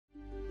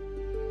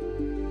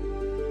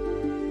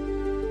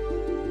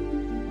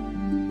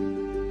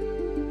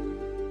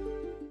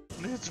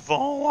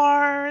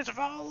Follow!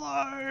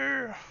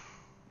 Follow!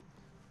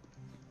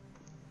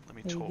 Let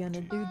me Are you talk gonna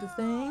to you. do the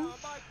thing? Ah,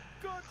 my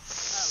good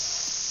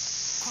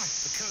fellow. Quite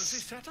the cozy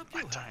setup you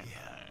I have don't here.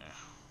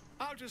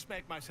 know. I'll just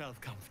make myself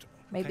comfortable.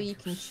 Maybe you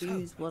Thank can so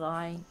choose what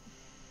eye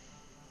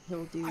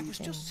he'll do I was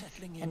thing. just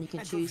settling in And you can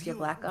and choose your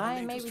black reviewing our eye,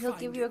 and maybe latest he'll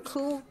give you a findings.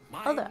 cool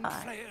Mind other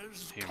eye.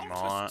 flayers, He cultists,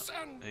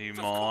 might. and He of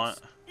might.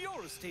 course,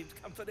 your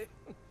esteemed company.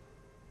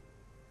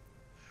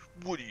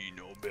 What do you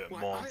know about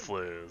Why, mind I'm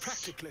flares?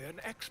 practically an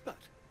expert.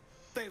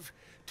 They've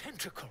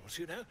tentacles,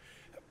 you know.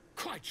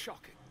 Quite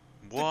shocking.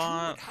 The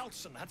What? Druid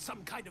Halson had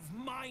some kind of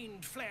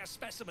mind flare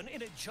specimen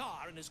in a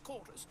jar in his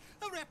quarters.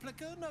 A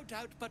replica, no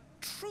doubt, but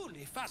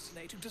truly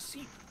fascinating to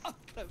see up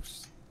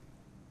close.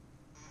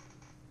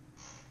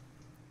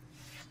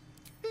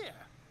 Here,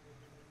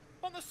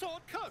 on the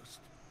Sword Coast.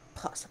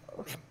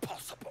 Possible.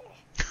 Impossible.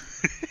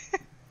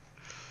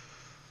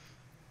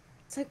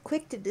 So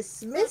quick to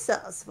dismiss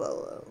us,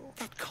 Volo.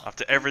 That can't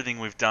After everything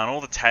we've done,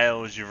 all the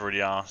tales you've already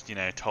asked,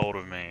 told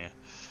of me.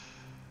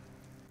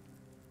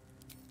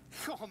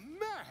 You're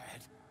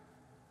mad.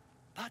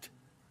 But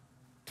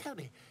tell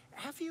me,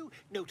 have you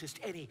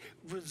noticed any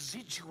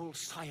residual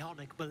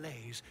psionic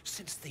malaise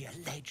since the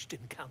alleged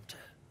encounter?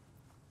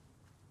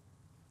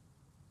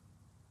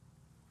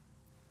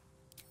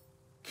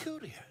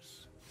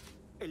 Curious.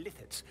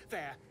 Illithids,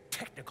 their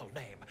technical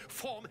name,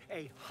 form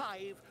a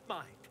hive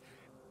mind.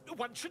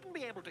 One shouldn't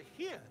be able to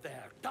hear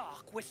their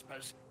dark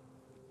whispers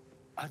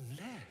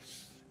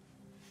unless...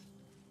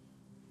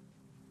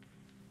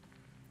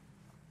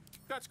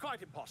 That's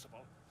quite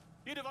impossible.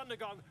 You'd have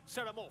undergone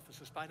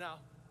ceramorphosis by now.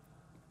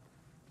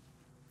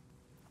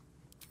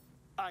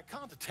 I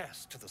can't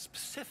attest to the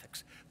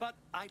specifics, but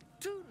I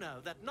do know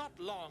that not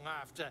long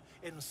after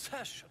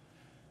insertion,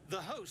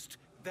 the host,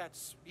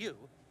 that's you,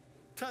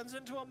 turns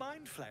into a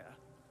mind flayer.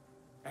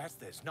 As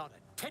there's not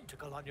a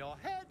tentacle on your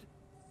head,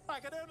 I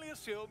can only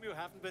assume you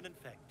haven't been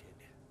infected.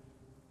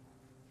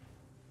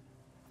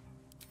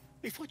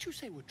 If what you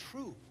say were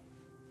true,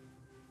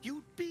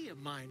 you'd be a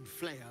mind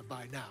flayer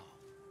by now.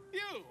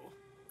 You?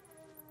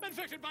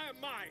 Infected by a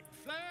mind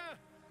flare?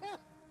 Huh,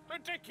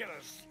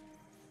 ridiculous.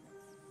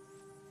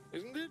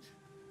 Isn't it?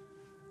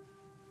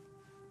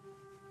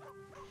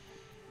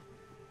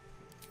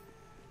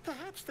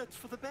 Perhaps that's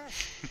for the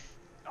best.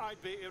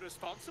 I'd be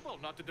irresponsible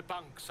not to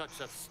debunk such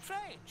a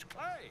strange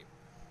claim.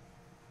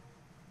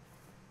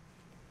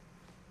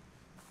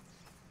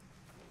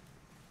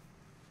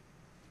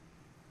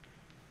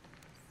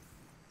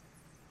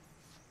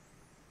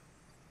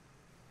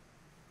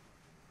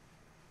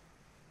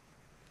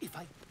 If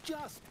I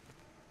just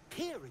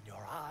peer in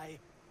your eye,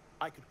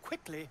 I could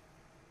quickly...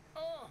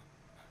 Oh,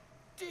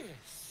 dear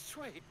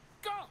sweet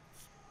God!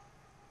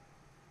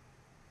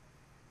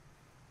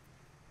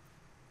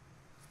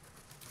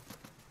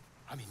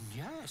 I mean,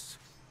 yes.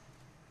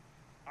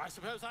 I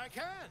suppose I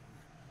can.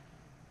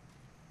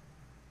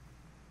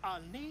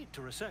 I'll need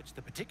to research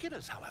the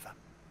particulars, however.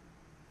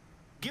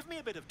 Give me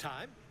a bit of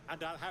time,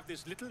 and I'll have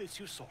this little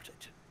issue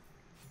sorted.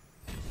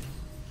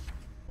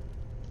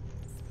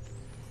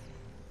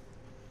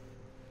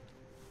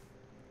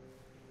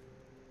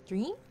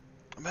 Dream?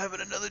 I'm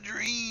having another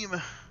dream.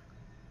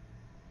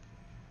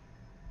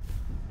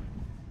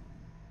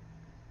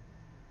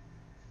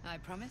 I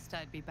promised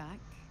I'd be back.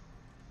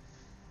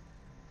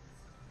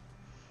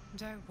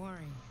 Don't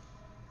worry.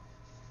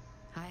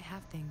 I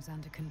have things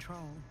under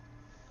control.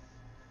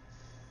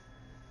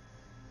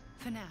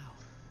 For now.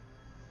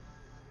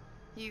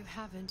 You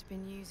haven't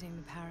been using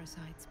the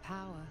parasite's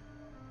power.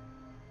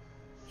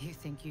 You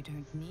think you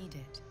don't need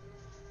it.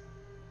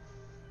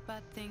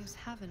 But things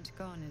haven't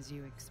gone as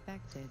you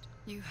expected.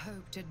 You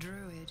hoped a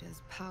druid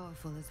as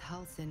powerful as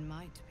Halsin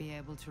might be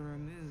able to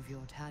remove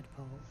your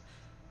tadpole.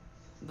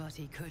 But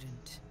he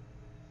couldn't.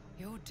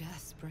 You're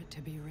desperate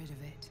to be rid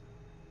of it.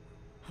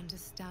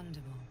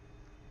 Understandable.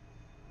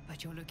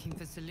 But you're looking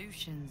for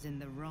solutions in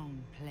the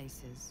wrong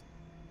places.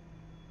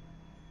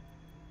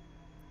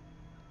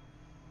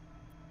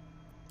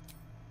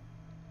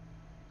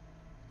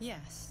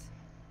 Yes.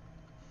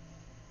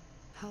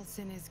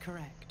 Halsin is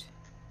correct.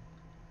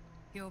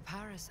 Your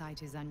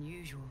parasite is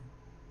unusual.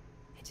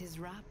 It is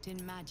wrapped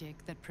in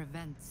magic that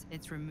prevents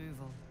its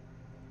removal.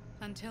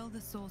 Until the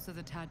source of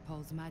the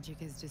tadpole's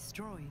magic is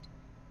destroyed,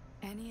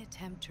 any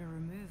attempt to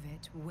remove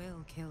it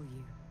will kill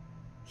you.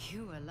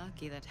 You were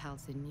lucky that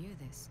Halsin knew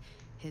this.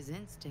 His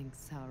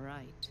instincts are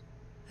right.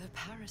 The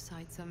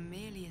parasites are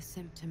merely a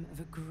symptom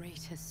of a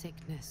greater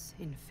sickness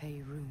in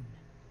Faerun.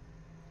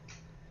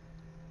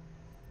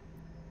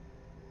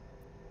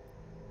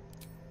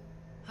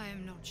 I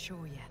am not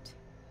sure yet.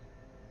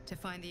 To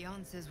find the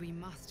answers, we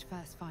must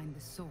first find the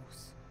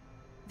source.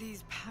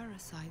 These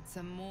parasites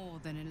are more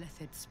than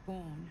illithid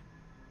spawn.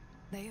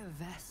 They are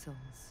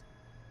vessels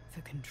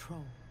for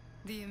control.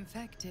 The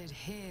infected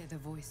hear the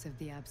voice of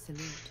the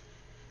Absolute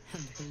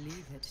and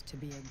believe it to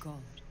be a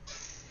god.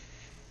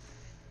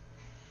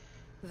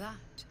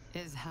 That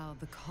is how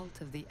the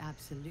cult of the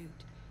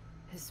Absolute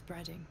is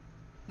spreading.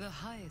 The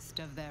highest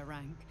of their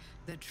rank,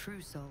 the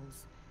True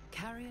Souls,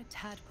 carry a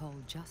tadpole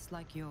just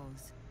like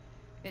yours.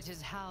 It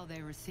is how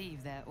they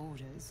receive their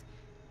orders.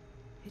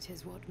 It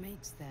is what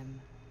makes them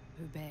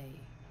obey.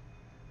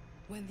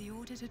 When the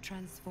order to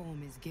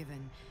transform is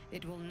given,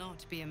 it will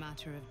not be a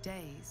matter of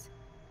days.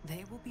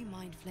 They will be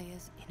mind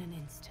flayers in an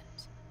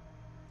instant.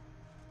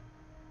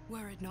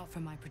 Were it not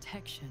for my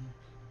protection,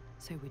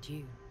 so would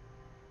you.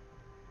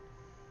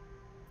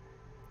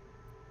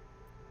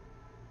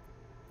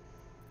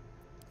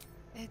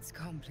 It's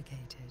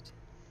complicated,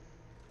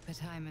 but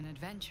I'm an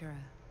adventurer,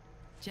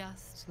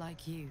 just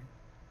like you.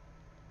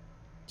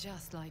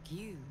 Just like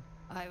you,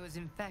 I was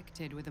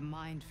infected with a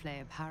mind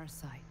flayer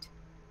parasite.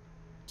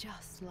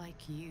 Just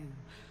like you,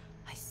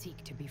 I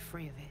seek to be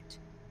free of it.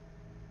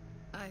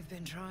 I've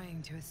been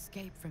trying to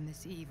escape from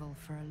this evil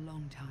for a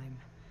long time.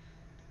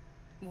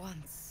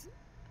 Once,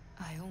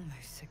 I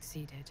almost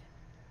succeeded.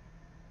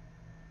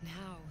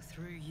 Now,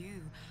 through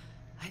you,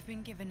 I've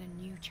been given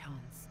a new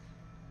chance.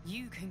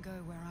 You can go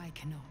where I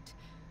cannot,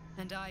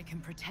 and I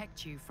can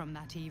protect you from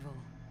that evil.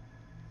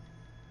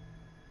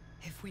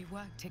 If we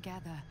work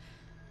together,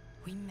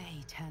 we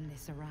may turn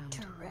this around.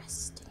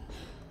 Interesting.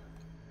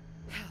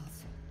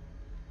 Hells.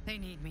 They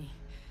need me.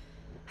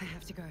 I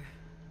have to go.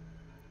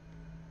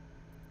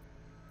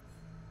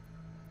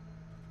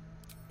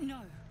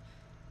 No.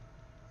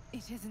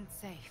 It isn't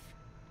safe.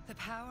 The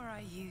power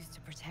I used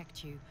to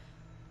protect you,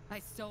 I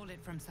stole it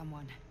from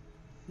someone.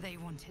 They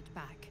want it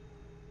back.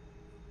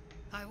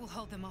 I will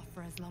hold them off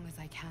for as long as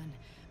I can,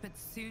 but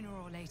sooner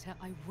or later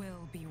I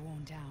will be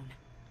worn down.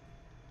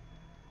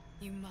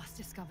 You must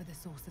discover the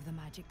source of the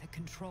magic that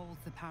controls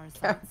the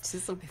parasites.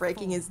 Just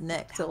breaking his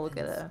neck to look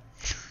at her.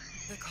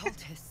 The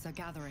cultists are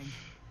gathering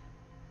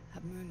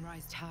at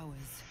Moonrise Towers.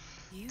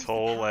 Use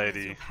Tall the powers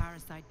lady. your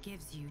parasite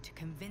gives you to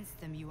convince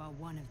them you are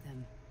one of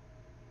them.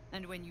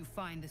 And when you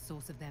find the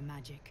source of their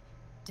magic,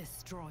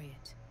 destroy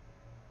it.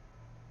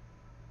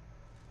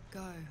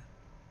 Go.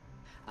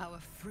 Our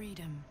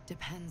freedom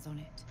depends on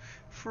it.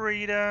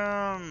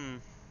 Freedom!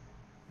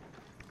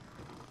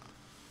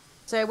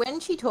 So when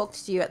she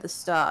talked to you at the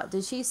start,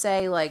 did she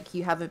say, like,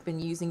 you haven't been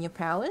using your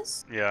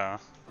powers? Yeah.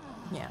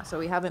 Yeah, so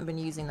we haven't been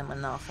using them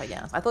enough, I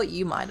guess. I thought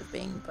you might have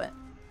been, but...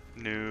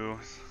 No.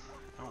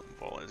 Oh,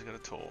 Bolly's gonna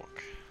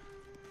talk.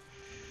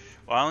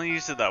 Well, I only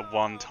used it that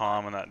one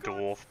time on that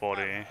dwarf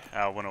body,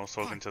 when I was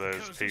talking to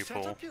those Cozy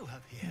people. setup you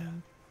have here.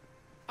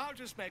 I'll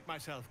just make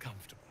myself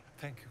comfortable.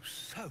 Thank you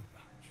so much.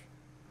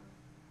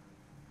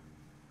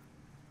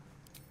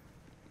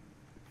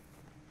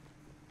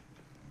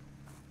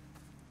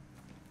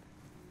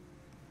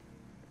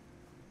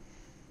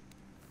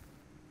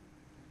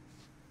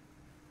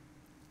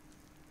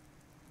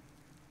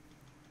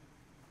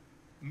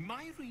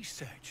 My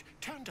research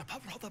turned up a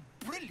rather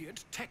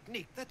brilliant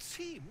technique that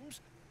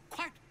seems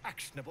quite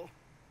actionable.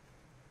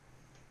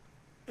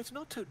 It's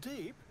not too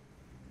deep.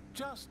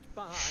 Just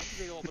behind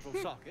the orbital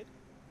socket.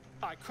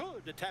 I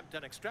could attempt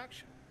an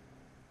extraction.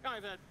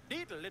 I've a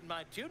needle in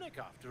my tunic,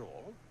 after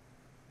all.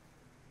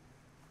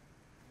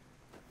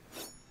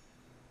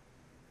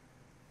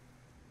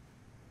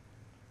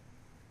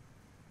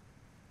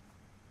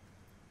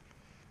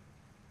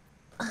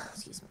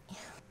 Excuse me.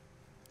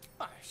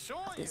 I assure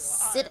you,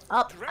 Sit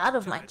I've up out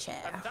of dreamt my it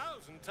chair.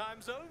 1,000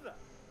 times over.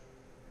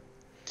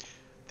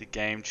 The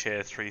Game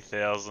Chair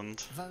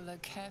 3000. Volo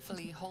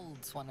carefully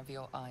holds one of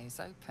your eyes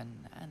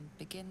open and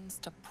begins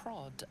to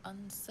prod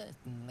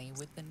uncertainly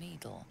with the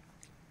needle.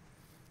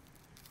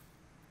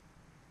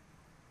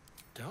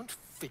 Don't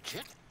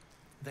fidget.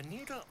 The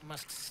needle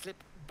must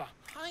slip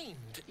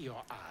behind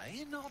your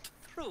eye, not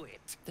through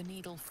it. The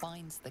needle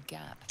finds the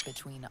gap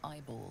between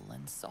eyeball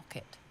and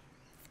socket.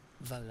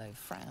 Volo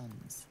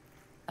frowns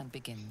and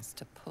begins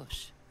to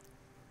push.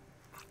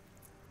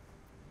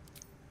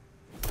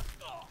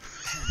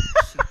 Pain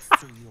shoots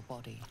through your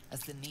body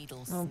as the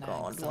needle Oh snags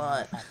God, on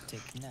what? an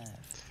optic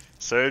nerve.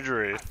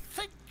 Surgery. I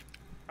think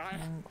I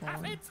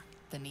have it.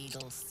 The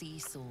needle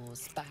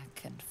seesaws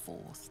back and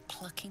forth,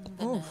 plucking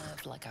the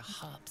nerve like a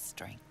harp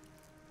string.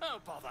 Oh,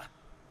 bother.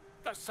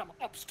 There's some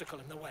obstacle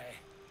in the way.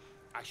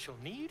 I shall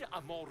need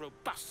a more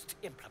robust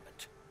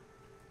implement.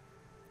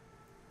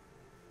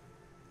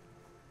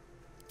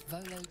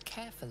 Volo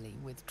carefully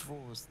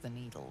withdraws the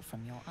needle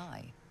from your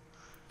eye.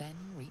 Then,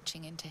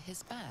 reaching into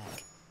his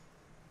bag,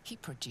 he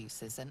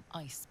produces an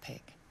ice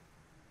pick.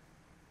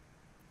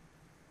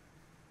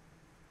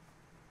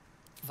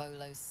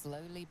 Volo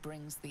slowly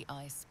brings the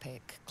ice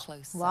pick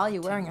closer While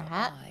you're to wearing a your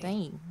hat? eye.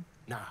 Dang.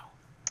 Now,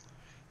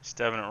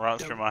 Stabbing it right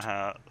through my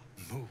hat.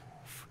 move.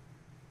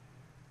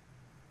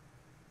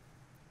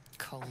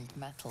 Cold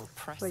metal Well, your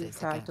presses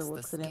character against the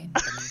looks at skin him.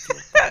 beneath your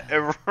brow.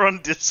 Everyone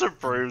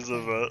disapproves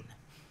of it.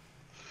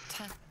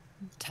 Tap,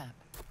 tap,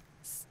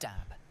 stab.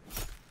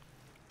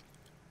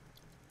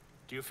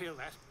 Do you feel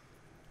that?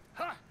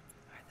 Ha!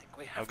 I think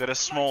we have I've got a to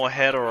small light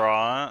head, it.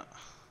 alright.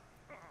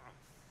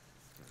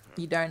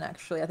 You don't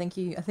actually. I think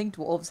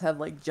dwarves have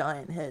like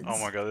giant heads. Oh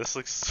my god, this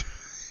looks...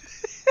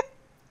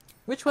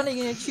 Which one are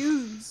you gonna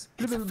choose?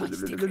 It's a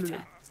feisty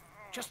creature.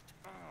 Just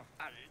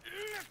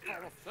a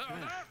little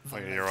Oh,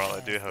 yeah, you're right. I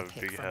do have a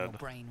big head.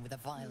 Brain with a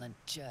violent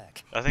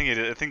jerk. I think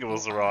it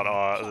was the right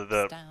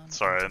eye.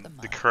 Sorry,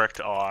 the correct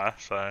eye.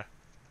 So.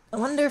 I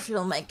wonder if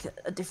it'll make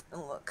a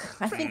different look.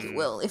 I think it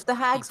will. If the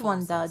hags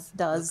one does,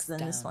 then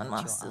this one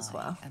must as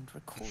well. And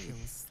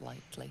recoils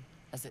slightly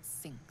as it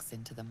sinks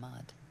into the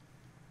mud.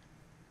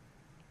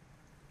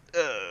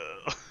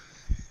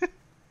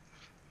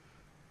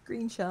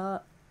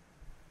 Screenshot.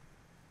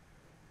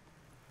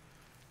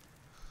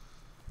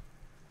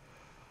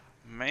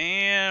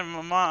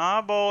 Man, my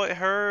eyeball, it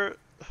hurt.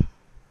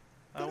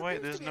 Oh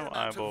wait, there's no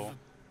eyeball.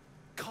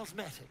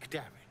 Cosmetic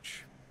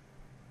damage.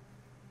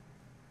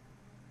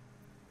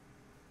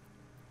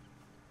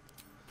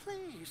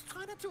 Please,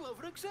 try not to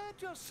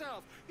overexert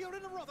yourself. You're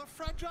in a rather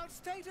fragile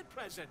state at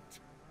present.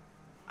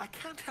 I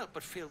can't help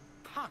but feel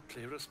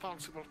partly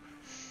responsible.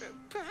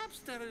 Perhaps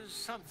there is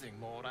something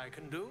more I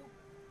can do.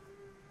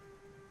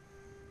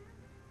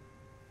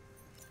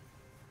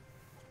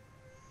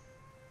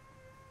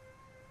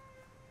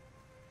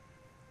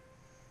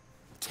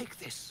 Take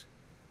this.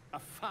 A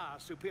far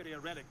superior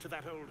relic to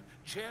that old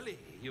jelly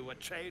you were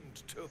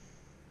chained to.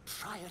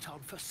 Try it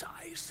on for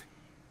size.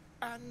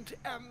 And,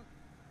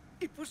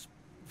 it was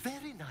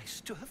very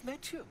nice to have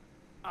met you.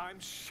 I'm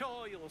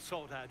sure you'll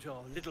sort out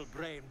your little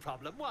brain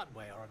problem one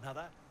way or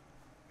another.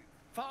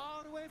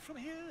 Far away from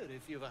here,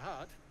 if you've a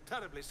heart.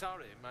 Terribly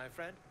sorry, my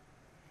friend.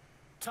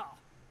 Ta.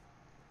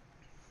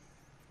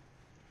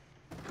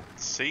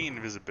 See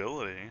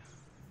invisibility.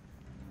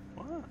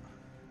 What?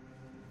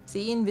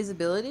 See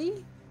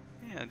invisibility?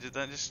 Yeah, did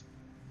that just...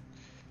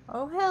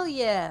 Oh, hell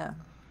yeah.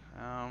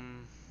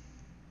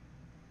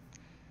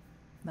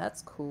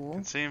 That's cool.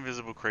 Can see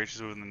invisible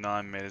creatures within the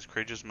 9 meters.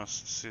 Creatures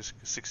must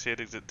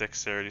succeed at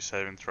dexterity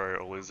saving throw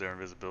or lose their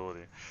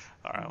invisibility.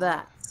 Alright.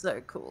 That's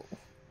so cool.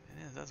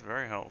 Yeah, that's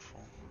very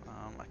helpful.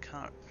 I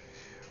can't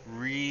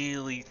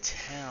really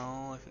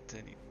tell if it's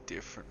any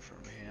different from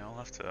here. I'll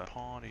have to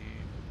party.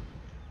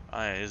 Oh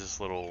yeah, here's this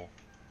little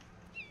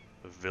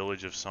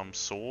village of some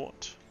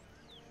sort.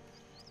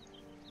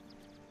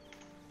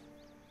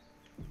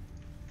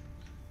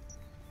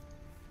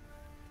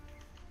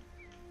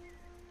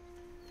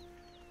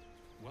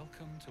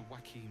 Welcome to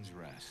Joaquin's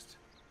Rest.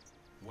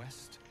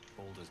 West,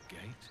 Baldur's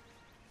Gate.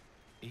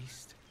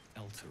 East,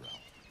 Elturel.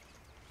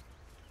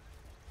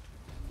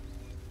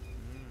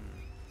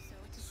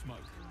 Smoke.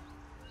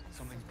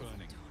 Something's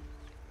burning.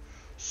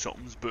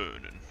 Something's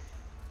burning.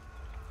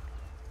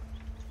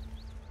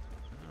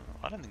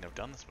 Oh, I don't think I've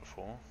done this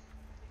before.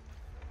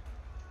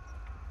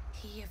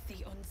 He of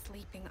the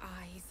unsleeping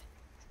eyes,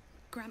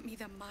 grant me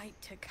the might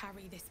to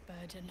carry this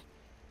burden.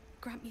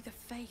 Grant me the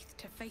faith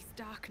to face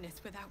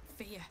darkness without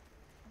fear.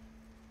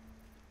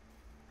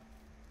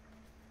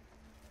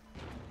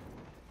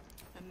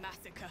 A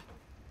massacre.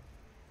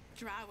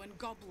 Drow and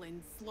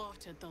goblins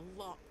slaughtered the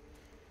lot.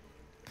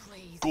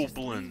 Please, just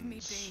leave me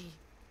be.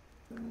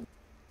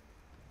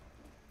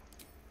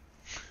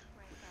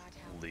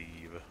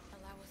 Leave.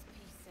 Allow us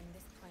peace in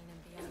this plane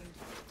and beyond.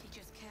 Teach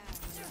us care.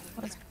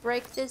 Let's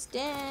break this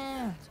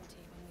down.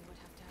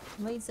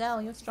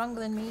 Lae'zel, you're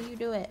stronger than me. You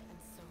do it. And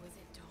so is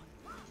it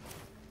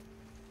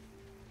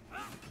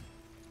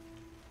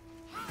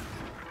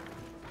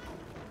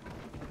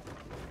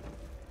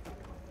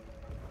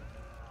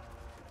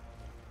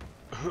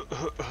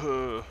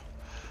done.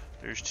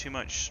 There's too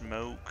much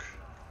smoke.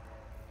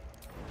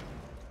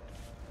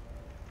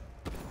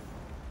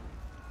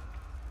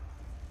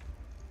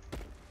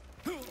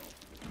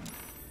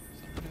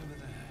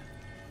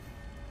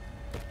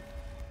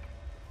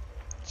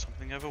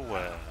 Something over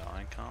where?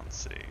 I can't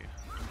see.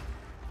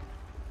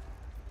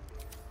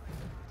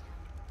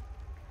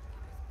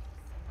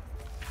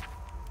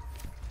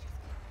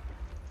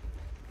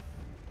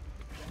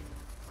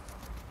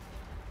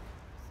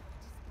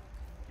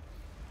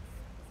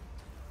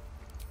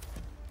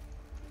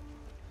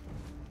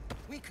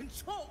 We can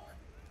talk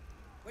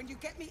when you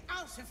get me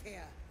out of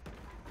here.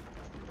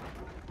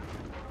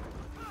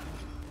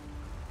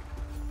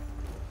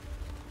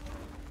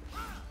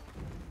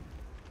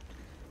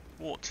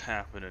 What's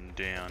happening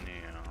down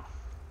here?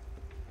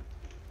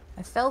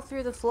 I fell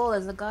through the floor.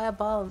 There's a guy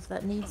above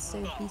that needs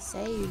to be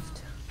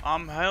saved.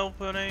 I'm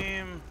helping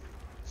him.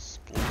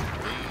 Split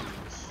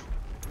wings.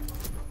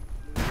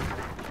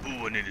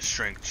 Ooh, I need a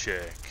strength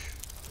check.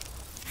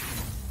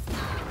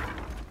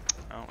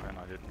 Oh, and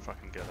I didn't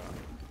fucking get up.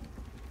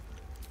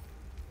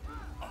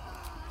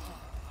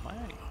 Am I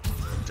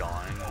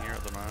dying here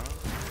at the moment?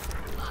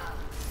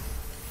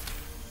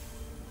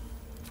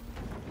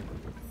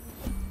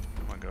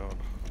 Oh my god.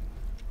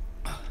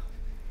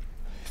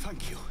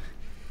 Thank you.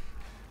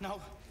 Now,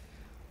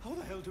 how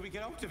the hell do we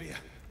get out of here?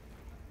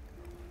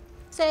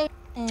 Save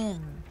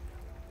him.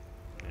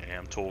 Yeah,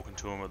 I'm talking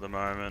to him at the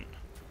moment.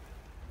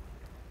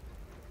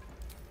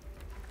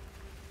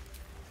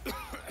 I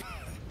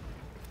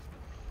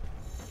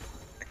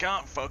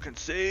can't fucking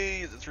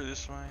see. Is it through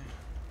this way?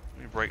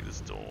 Let me break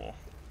this door.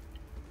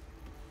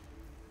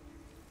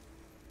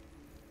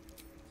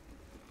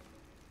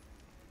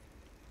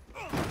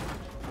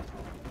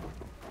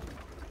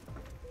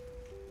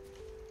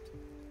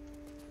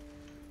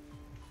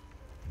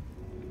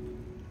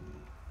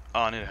 Oh,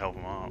 I need to help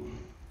him up. Am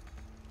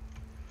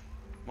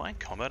I in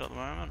combat at the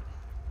moment?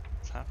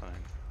 What's happening?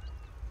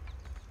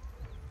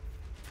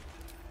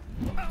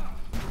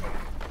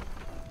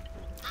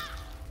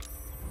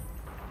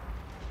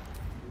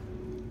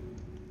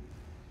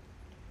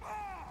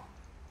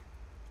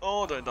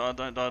 Oh, don't die,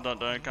 don't die, don't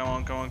die. Come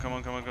on, come on, come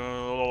on, come on, come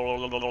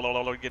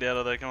on. Get out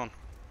of there, come on.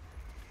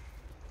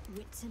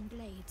 Wits and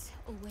blades,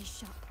 always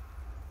sharp.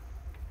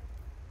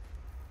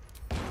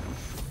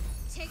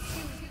 Take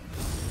two.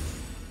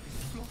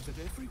 He's slaughtered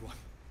everyone.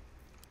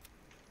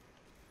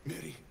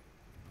 Mary.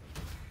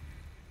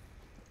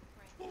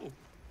 Oh,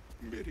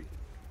 Mary.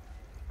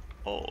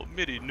 Oh,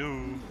 Mitty,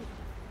 no.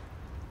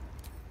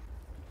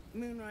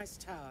 Moonrise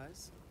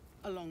Towers,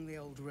 along the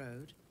old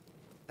road.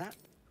 That...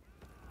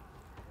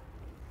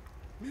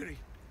 Mary.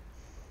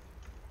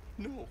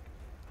 No.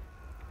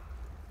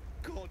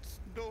 Gods,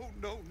 no,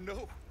 no,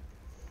 no.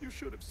 You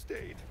should have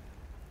stayed.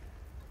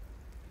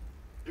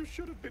 You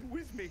should have been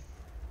with me.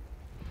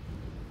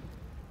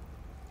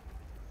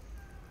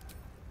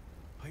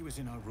 I was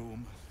in our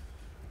room.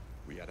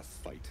 We had a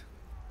fight.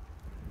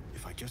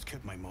 If I just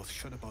kept my mouth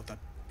shut about that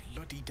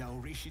bloody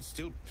dowry, she'd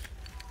still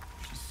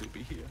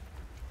be here.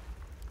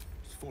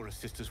 It's for her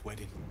sister's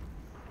wedding.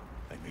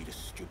 I made a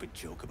stupid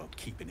joke about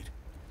keeping it.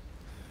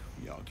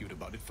 We argued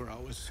about it for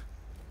hours.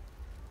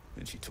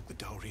 Then she took the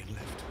dowry and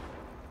left.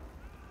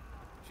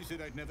 She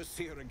said I'd never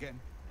see her again.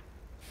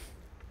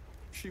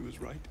 She was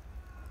right.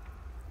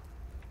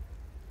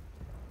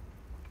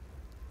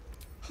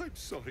 I'm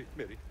sorry,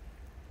 Mary.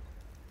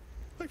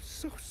 I'm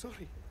so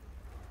sorry.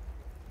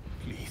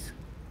 Please,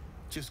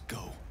 just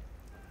go.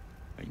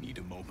 I need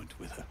a moment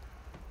with her.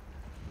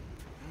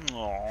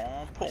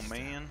 Aw, poor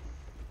man.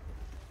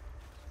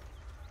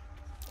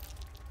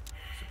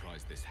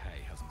 Surprised this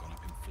hay hasn't gone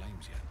up in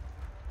flames yet.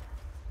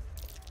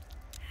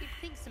 You'd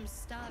think some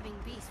starving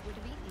beast would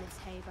have eaten this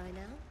hay by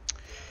now.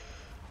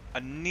 I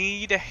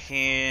need a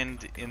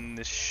hand in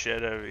this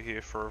shed over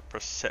here for a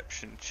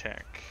perception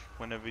check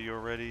whenever you're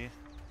ready.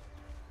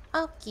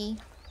 Okay.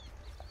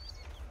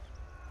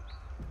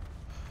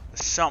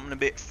 There's something a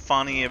bit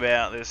funny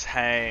about this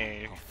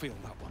hay. I'll feel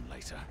that one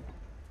later.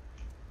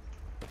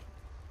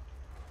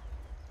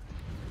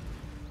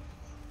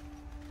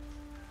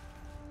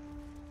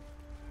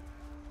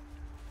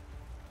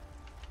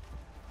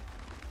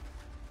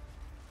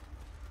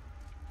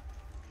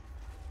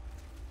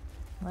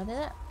 What is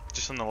it?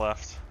 Just on the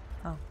left.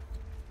 Oh.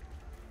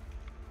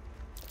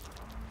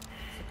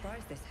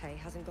 Surprised this hay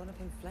hasn't gone up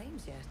in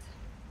flames yet.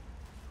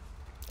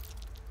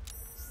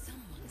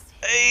 Someone's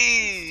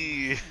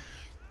Hey!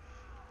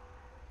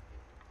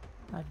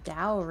 A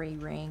dowry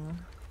ring.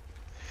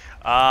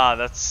 Ah,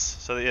 that's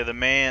so. Yeah,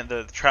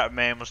 the trap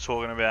man was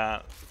talking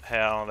about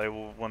how they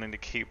were wanting to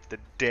keep the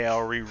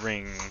dowry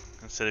ring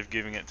instead of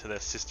giving it to their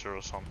sister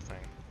or something.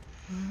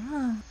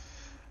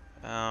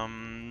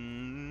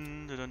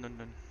 Dun, dun, dun,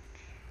 dun.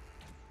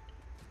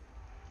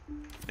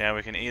 Now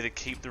we can either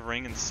keep the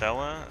ring and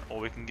sell it, or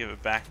we can give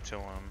it back to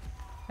him.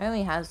 It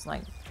only has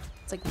like,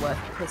 it's like worth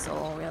a piss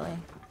all, really.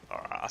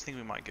 Alright, I think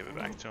we might give it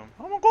back to him.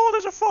 Oh my god,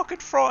 there's a fucking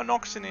frightened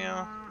ox in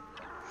here.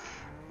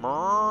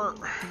 Brrr.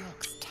 The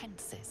ox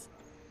tenses.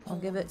 I'll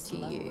give it to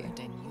you. Lowered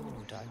in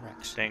your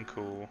direction. Dang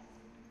cool.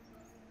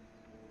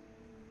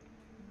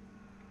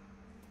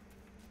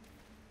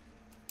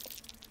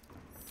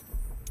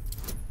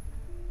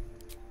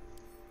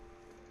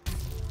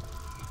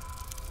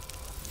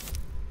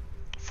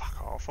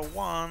 Fuck off for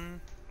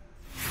one.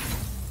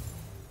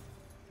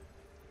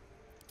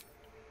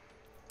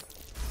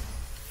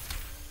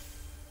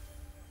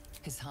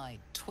 His hide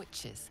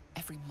twitches,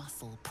 every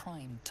muscle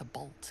primed to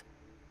bolt.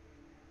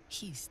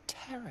 He's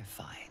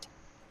terrified.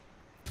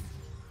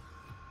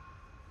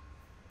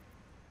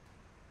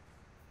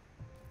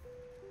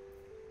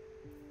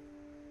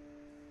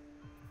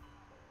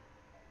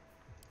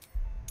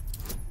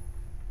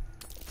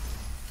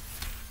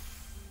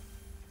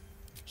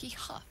 He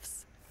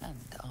huffs, and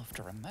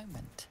after a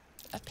moment,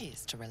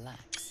 appears to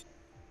relax.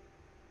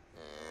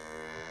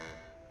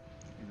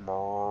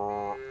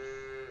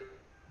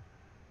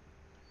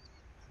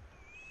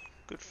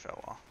 Good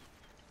fella.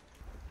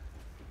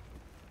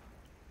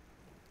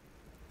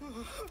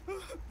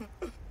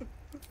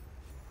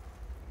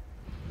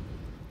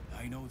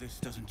 I know this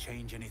doesn't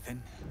change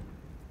anything,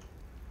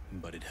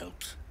 but it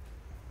helps.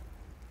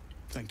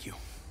 Thank you.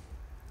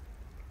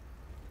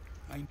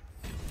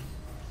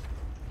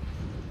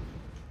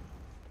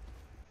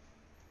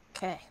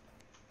 Okay.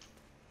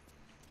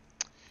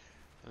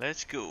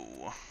 Let's go.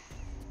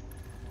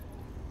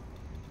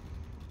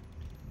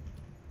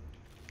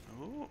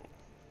 Ooh.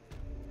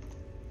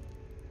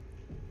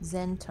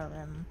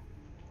 Zentarum.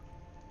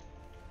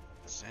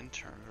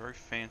 Zentarum, very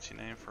fancy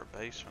name for a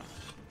basement.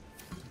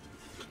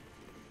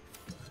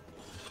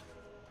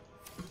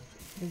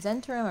 The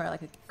Zentarum are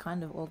like a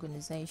kind of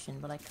organization,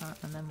 but I can't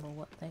remember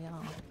what they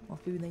are or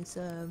who they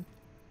serve.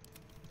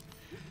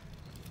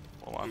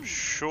 Well, I'm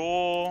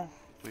sure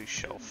we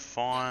shall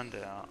find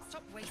out.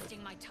 Stop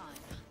wasting my time.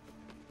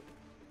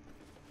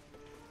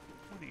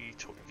 What are you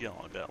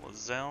yelling about,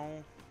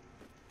 Lizelle?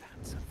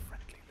 That's a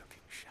friendly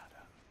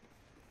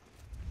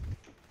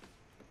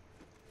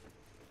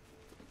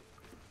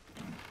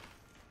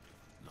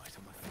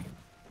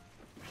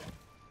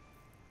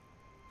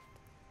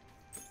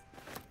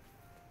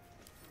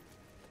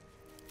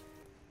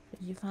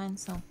Did you find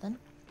something?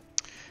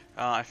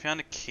 I found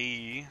a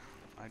key.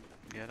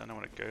 Yeah, I don't know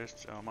what it goes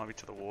to. It might be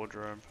to the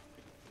wardrobe.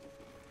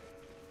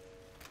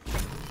 Look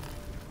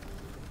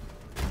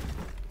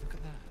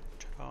at that.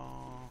 Ta-da.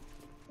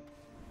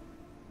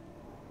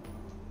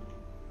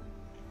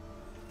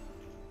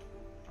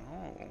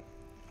 Oh.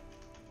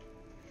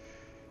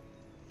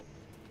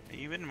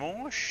 Even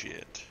more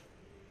shit.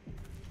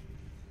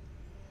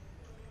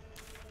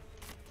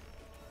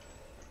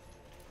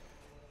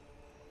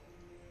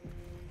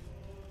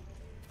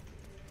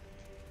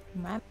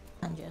 Right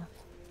behind you.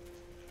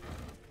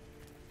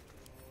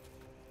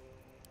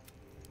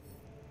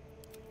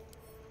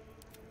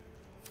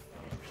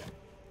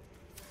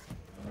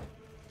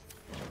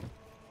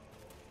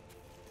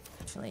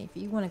 Actually,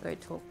 if you want to go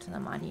talk to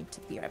them, I need to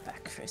be right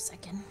back for a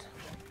second.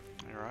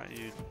 Alright,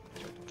 you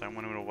don't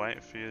want me to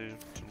wait for you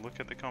to look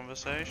at the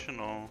conversation,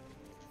 or?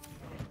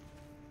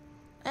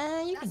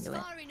 You can do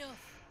it. Far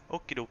enough.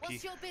 Okie dokie.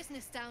 What's your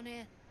business down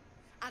here?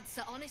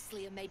 Answer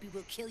honestly and maybe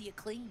we'll kill you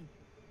clean.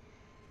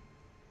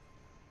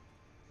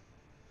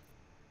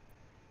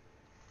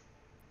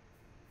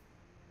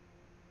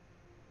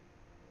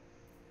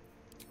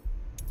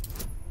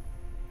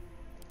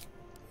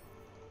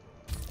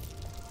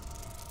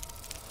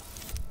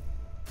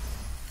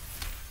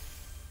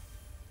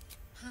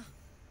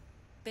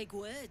 Big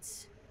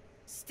words.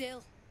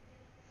 Still.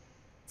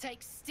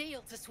 Takes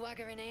steel to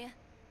swagger in here.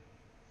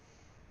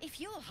 If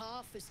you're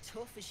half as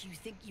tough as you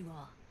think you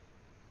are,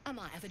 I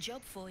might have a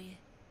job for you.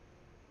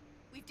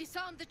 We've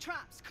disarmed the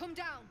traps. Come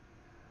down.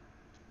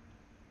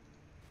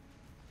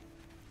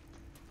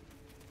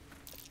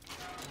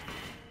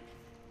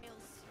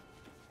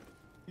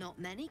 Not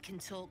many can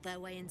talk their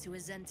way into a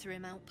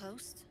Zentarim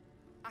outpost.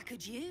 I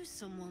could use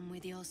someone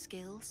with your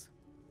skills.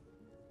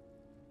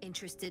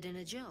 Interested in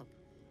a job?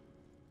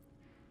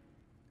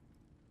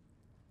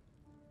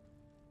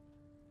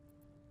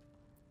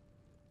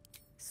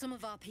 Some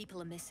of our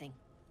people are missing.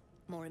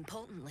 More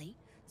importantly,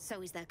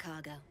 so is their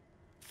cargo.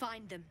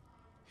 Find them.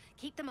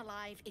 Keep them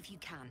alive if you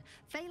can.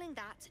 Failing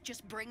that,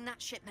 just bring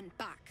that shipment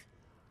back.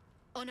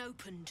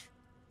 Unopened.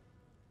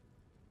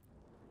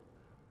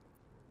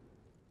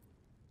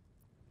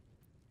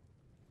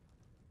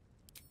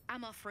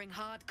 I'm offering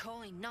hard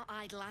coin, not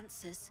idle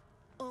answers.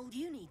 All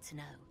you need to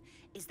know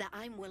is that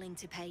I'm willing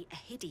to pay a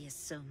hideous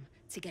sum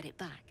to get it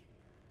back.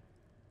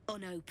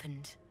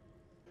 Unopened.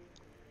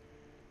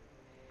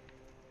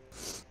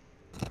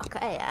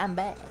 Okay, I'm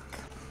back.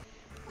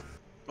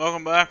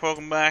 Welcome back,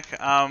 welcome back.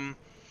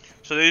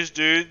 So these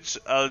dudes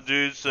are the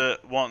dudes that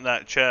want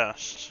that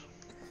chest.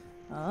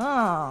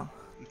 Oh.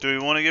 Do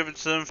we want to give it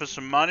to them for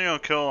some money or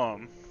kill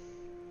them?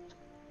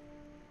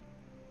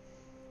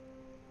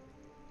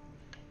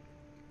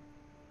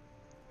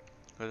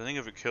 Because I think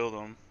if we kill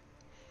them,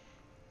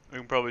 we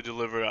can probably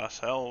deliver it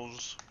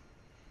ourselves.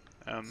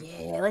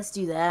 Yeah, let's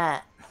do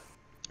that.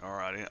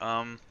 Alrighty.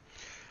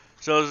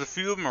 So there's a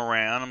few of them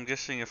around. I'm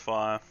guessing if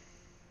I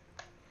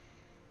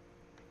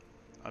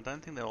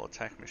don't think they'll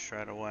attack me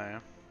straight away.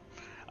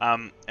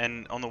 And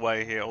on the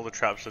way here, all the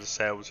traps are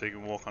disabled so you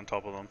can walk on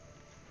top of them.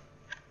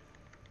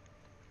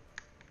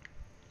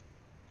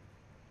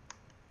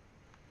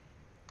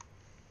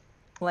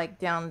 Like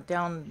down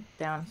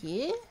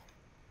here?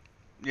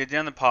 Yeah,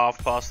 down the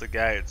path past the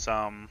gates.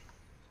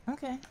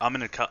 Okay. I'm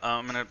in a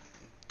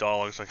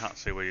dialogue, so I can't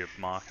see where you're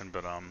marking,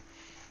 but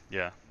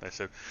yeah, they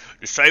said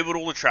disabled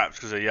all the traps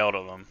because they yelled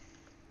at them.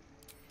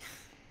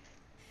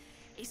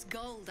 It's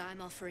gold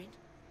I'm offering,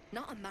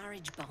 not a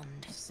marriage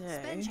bond. So,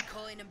 Spend your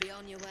coin and be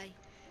on your way.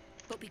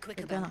 But be quick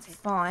we're about gonna it.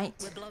 fight.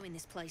 We're blowing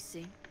this place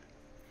soon.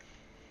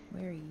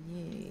 Where are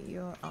you?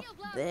 You're up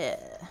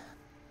there.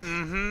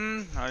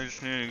 I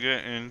just need to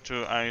get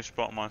into a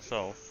spot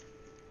myself.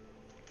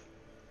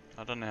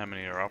 I don't know how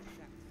many are up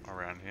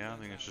around here. I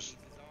think it's just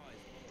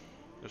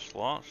this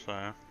lot, so.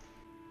 Have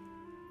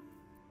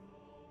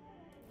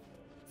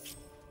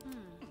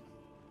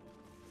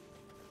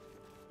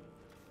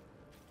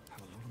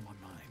a lot on my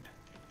mind.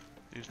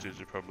 These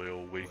dudes are probably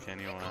all weak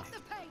anyway.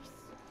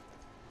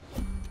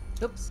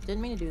 Oops,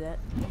 didn't mean to do that.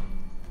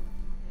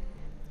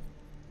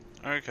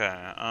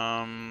 Okay,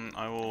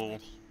 I will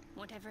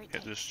Whatever it hit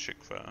takes. this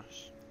chick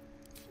first.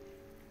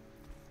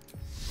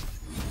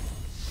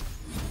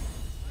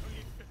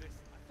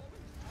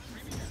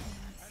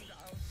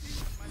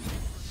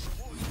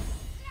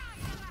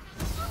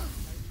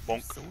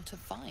 Bonk. Sought a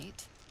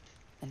fight,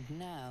 and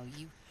now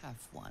you have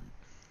one.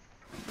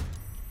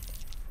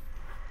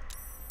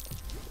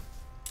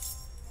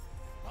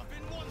 I've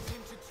been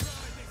wanting to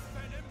try this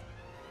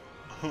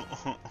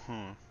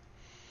venom.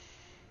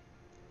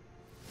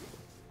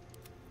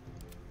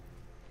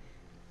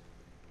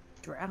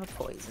 Drow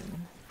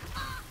poison.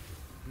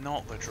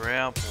 Not the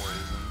drow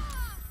poison.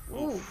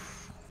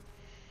 Oof.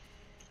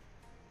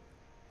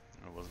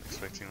 I wasn't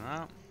expecting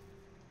that.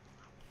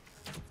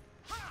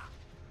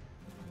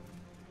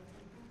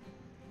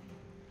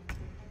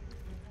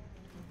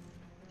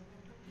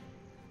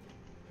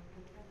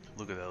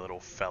 Look at that little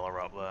fella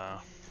up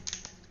there.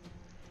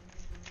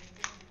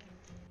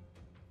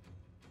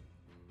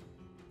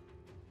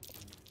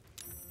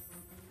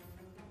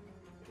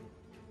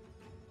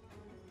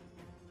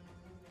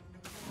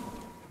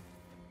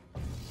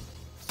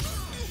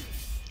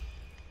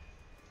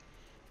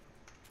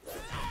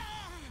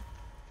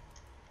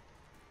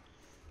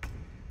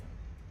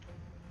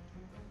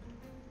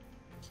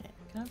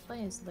 Gonna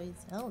play as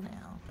Lae'zel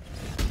now.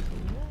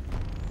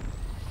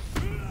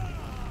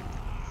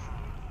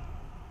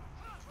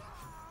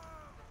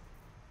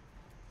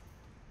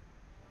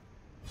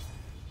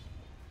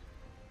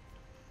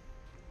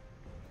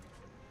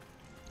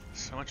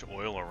 So much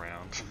oil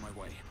around. On my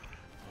way.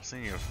 I was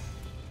thinking of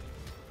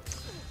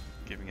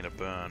giving it a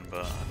burn,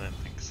 but I don't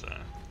think so.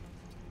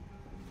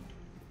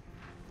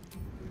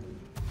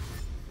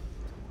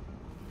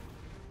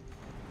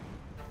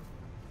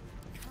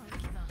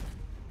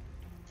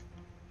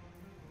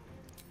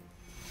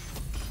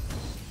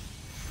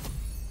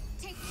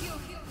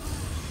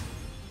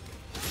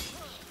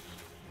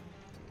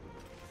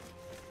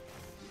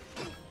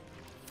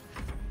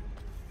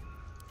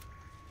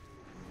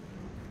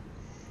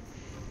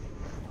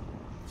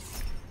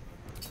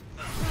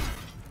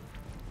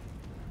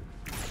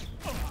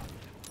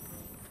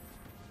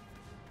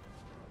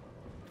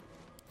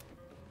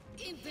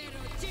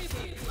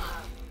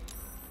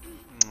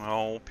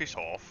 Oh, piss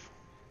off.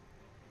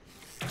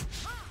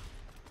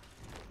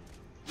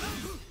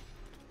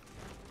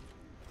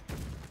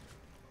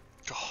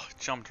 God,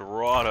 jumped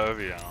right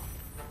over you.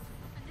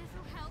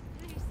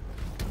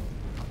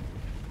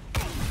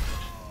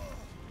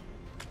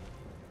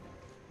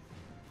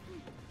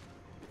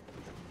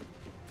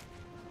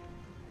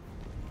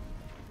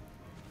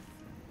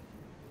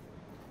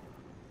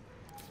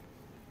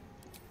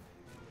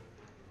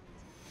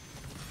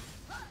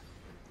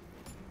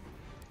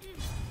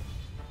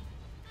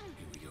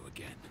 Here we go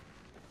again.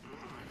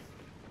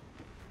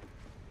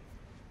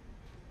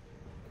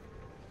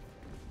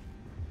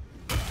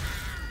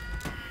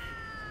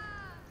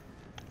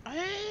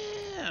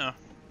 Yeah.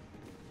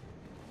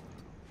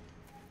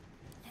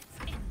 Let's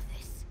end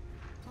this.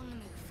 On the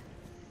move.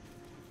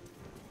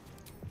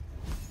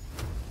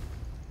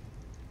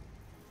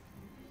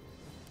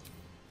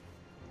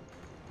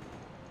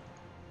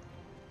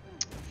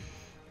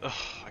 Ugh,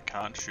 I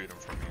can't shoot him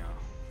from here.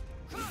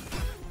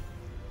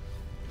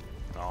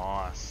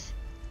 Nice.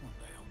 One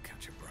day I'll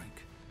catch a break.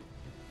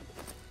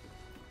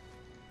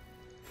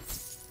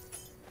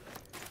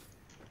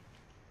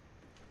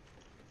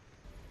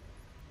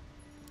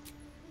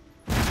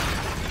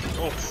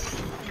 Oh.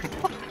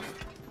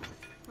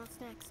 What's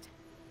next?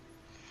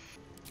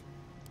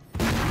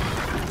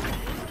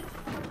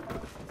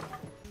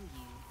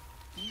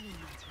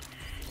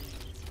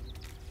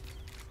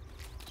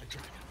 A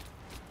dragon.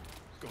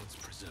 Gods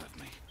preserve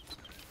me.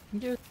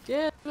 You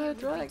get a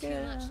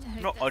dragon.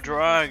 Not a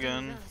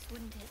dragon.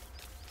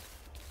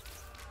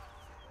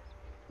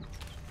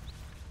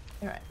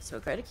 Alright, so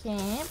we'll go to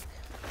camp.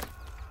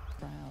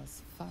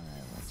 Brows furrow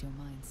as your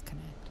minds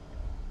connect.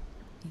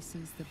 He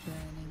sees the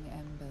burning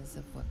embers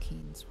of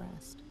Joaquin's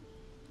rest,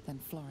 then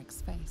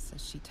Floric's face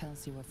as she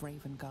tells you of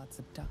Ravengard's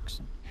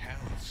abduction.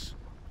 Hells.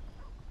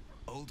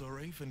 Older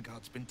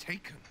Ravengard's been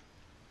taken.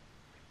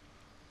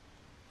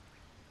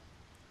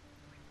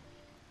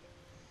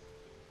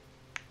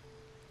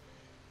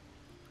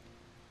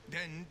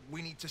 Then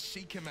we need to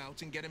seek him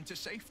out and get him to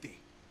safety.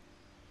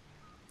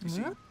 You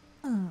see,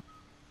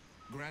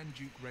 Grand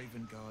Duke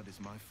Ravengard is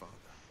my father.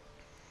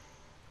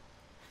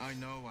 I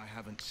know I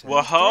haven't said.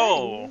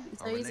 Whoa!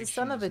 So he's the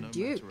son of a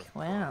duke.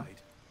 Wow.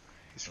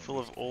 He's full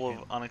of all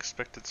of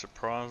unexpected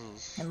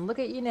surprises. And look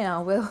at you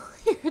now, Will.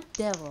 You're a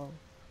devil.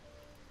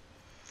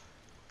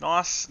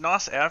 Nice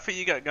outfit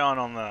you got going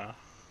on there.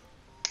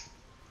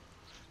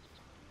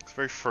 It's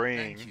very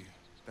freeing. Thank you.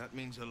 That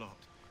means a lot.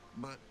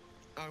 But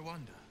I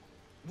wonder,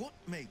 what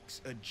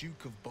makes a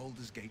Duke of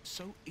Baldur's Gate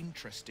so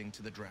interesting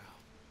to the Drow?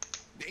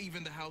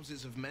 Even the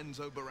houses of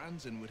Menzo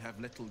Baranzan would have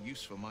little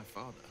use for my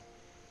father.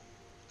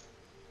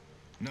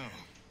 No,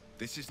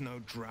 this is no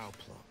Drow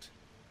plot.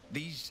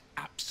 These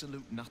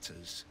absolute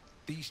nutters,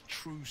 these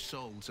true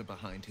souls are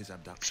behind his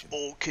abduction.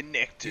 It's all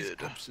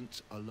connected. His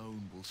absence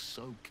alone will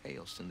sow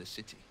chaos in the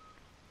city.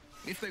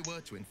 If they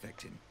were to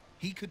infect him,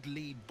 he could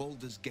lead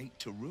Baldur's Gate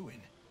to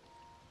ruin.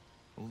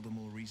 All the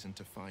more reason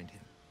to find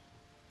him.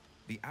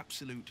 The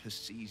Absolute has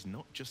seized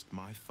not just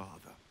my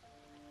father,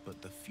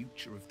 but the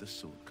future of the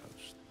Sword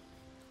Coast.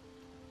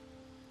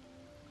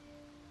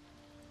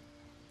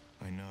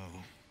 I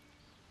know,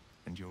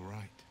 and you're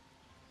right.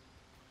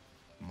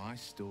 My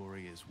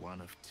story is one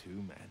of two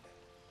men.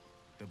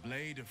 The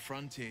Blade of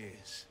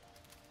Frontiers,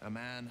 a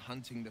man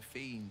hunting the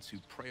fiends who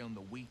prey on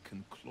the weak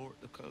and claw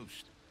at the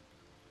coast.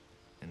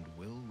 And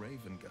Will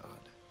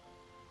Ravengard,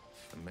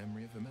 the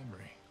memory of a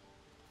memory,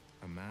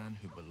 a man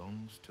who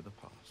belongs to the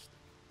past.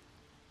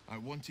 I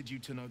wanted you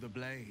to know the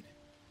Blade,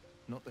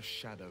 not the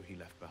shadow he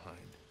left behind.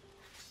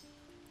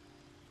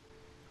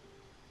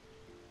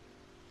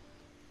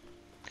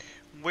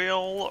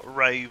 Will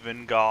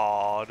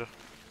Ravengard.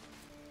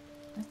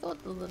 I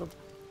thought the little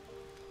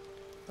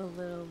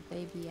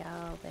baby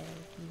owl there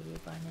would be here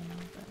by now,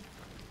 but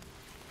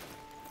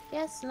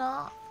guess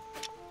not.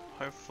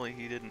 Hopefully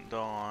he didn't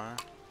die.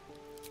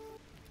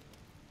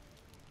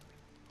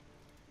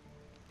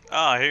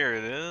 Ah, here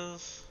it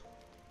is.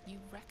 You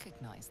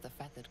recognize the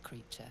feathered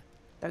creature.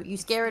 Don't you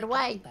scare it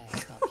away.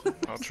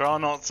 I'll try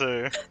not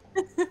to.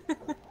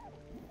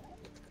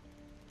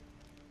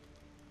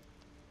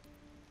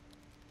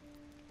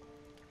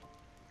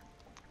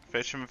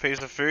 Fetch him a piece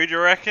of food, you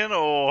reckon,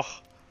 or?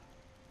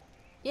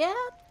 Yeah.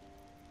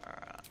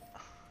 Alright.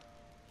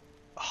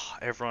 Oh,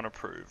 everyone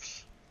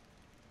approves.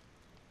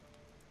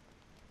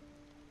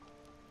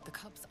 The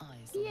cub's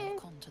eyes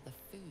lock onto the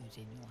food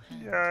in your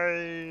hand.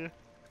 Yay!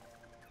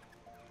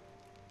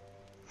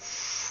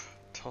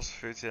 Toss the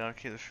food down,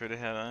 keep the food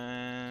ahead,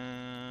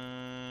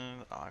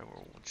 and I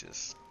will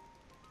just...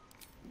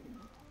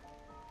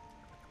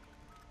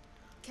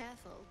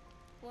 Careful.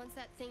 Once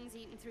that thing's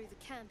eaten through the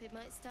camp, it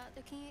might start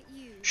looking at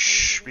you.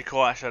 Shh, be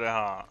quiet,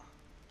 Shadowheart.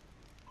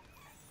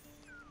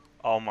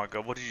 Oh my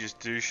god, what did you just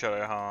do,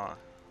 Shadowheart?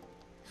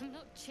 I'm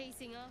not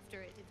chasing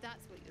after it, if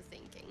that's what you're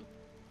thinking.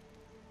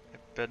 It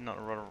better not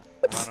run.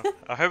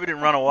 I hope it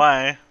didn't run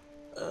away.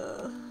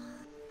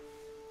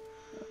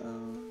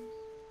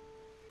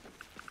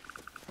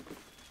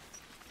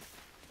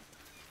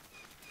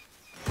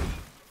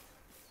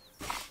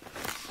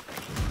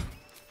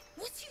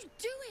 What are you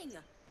doing?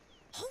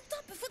 Hold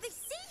up before they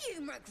see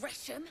you,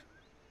 Gresham.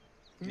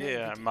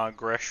 Yeah, my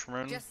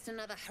Gresham. Just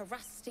another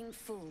harassing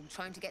fool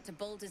trying to get to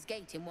Baldur's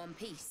Gate in one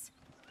piece.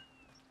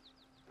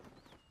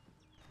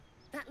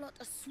 That lot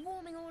are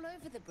swarming all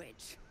over the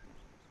bridge.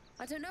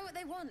 I don't know what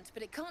they want,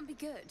 but it can't be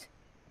good.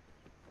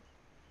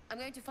 I'm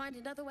going to find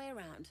another way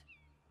around.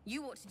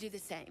 You ought to do the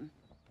same.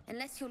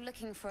 Unless you're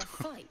looking for a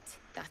fight,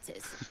 that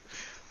is.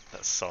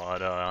 That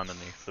side eye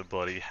underneath the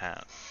body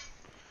hat.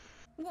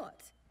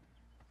 What?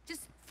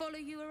 Just follow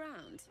you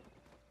around?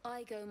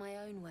 I go my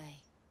own way.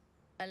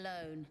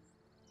 Alone.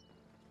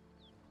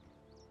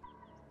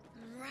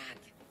 Rag.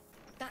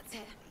 That's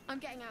it. I'm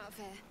getting out of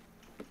here.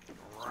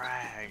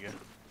 Rag.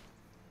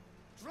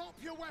 Drop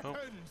your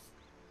weapons!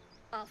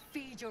 I'll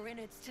feed your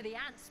innards to the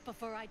ants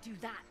before I do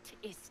that,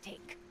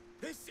 Istik.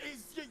 This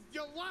is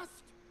your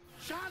last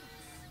chance!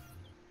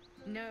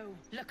 No,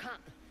 look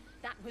up.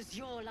 That was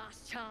your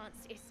last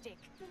chance, Istik.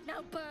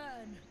 Now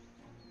burn!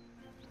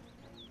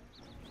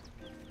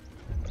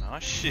 Oh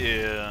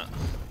shit.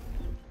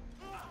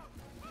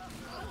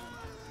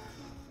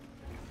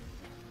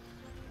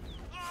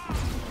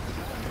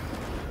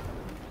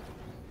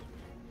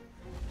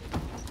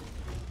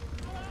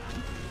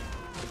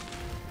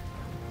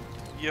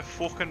 You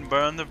fucking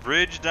burn the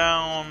bridge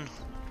down.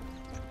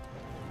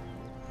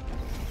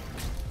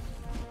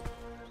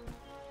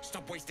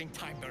 Stop wasting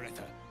time,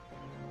 Beretta.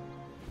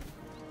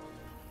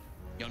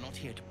 You're not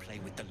here to play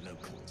with the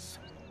locals.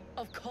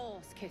 Of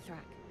course,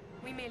 Kithrak.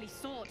 We merely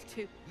sought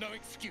to... No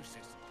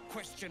excuses.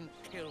 Question,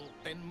 kill,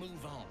 then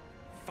move on.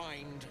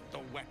 Find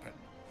the weapon.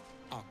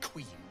 Our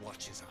queen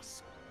watches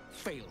us.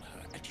 Fail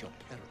her at your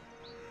peril.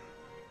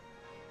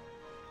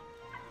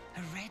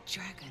 A red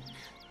dragon.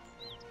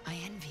 I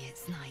envy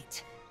its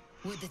knight.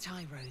 Would that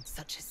I rode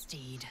such a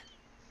steed.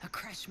 A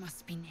crash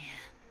must be near.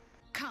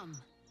 Come,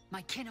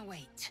 my kin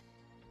await.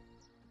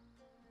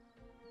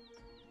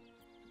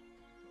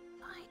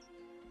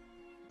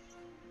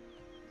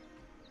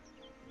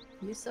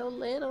 You're so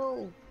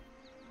little.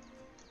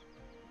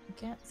 I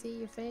can't see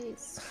your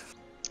face.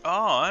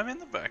 Oh, I'm in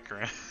the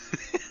background.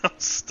 I'm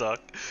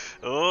stuck.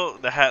 Oh,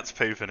 the hat's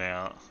peeping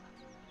out.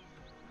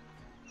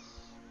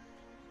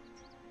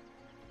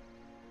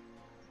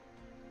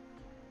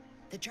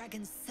 The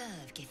dragons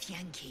serve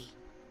Githyanki.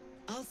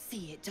 I'll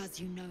see it does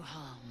you no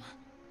harm.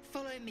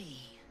 Follow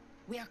me.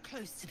 We are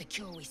close to the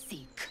cure we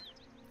seek.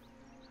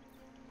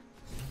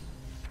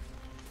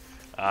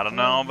 I don't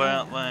know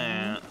about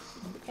that.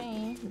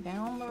 Okay,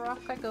 down the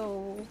rock I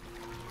go.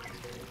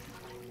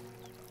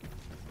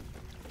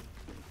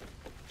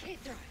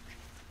 Kithrak,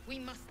 we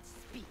must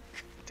speak.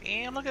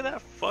 Damn, look at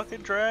that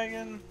fucking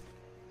dragon.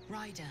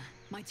 Ryder,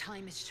 my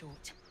time is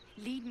short.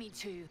 Lead me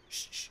to...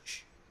 Shh, shh,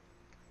 shh.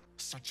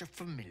 Such a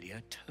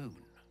familiar tone.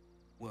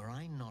 Were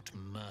I not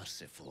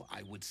merciful,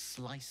 I would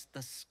slice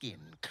the skin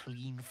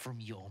clean from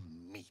your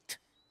meat.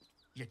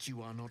 Yet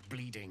you are not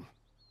bleeding.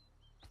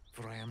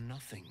 For I am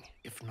nothing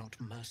if not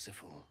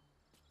merciful.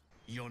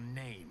 Your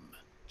name,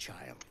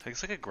 child.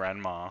 Looks like a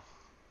grandma.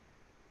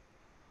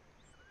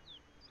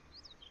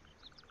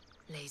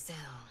 Lae'zel.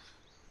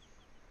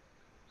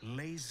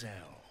 Lae'zel.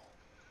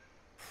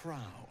 Proud.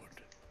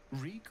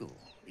 Regal,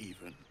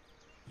 even.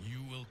 You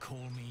will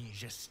call me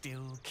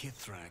Gestil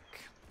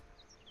Kithrak.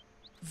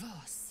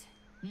 Voss,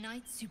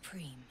 Knight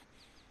Supreme.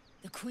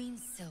 The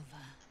Queen's silver,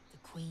 the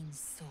Queen's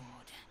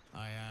sword.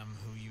 I am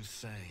who you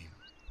say.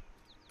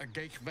 A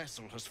Geich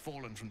vessel has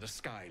fallen from the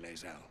sky,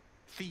 Lae'zel.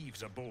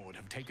 Thieves aboard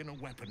have taken a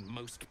weapon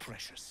most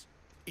precious.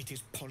 It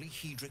is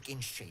polyhedric in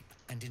shape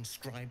and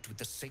inscribed with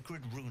the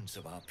sacred runes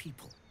of our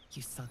people.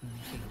 You suddenly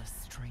feel a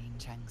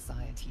strange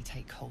anxiety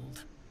take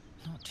hold.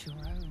 Not your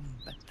own,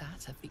 but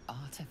that of the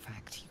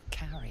artifact you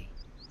carry.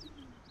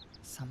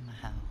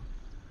 Somehow,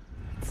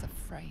 it's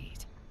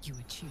afraid you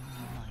attune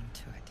your mind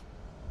to it.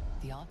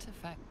 The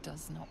artifact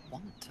does not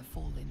want to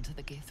fall into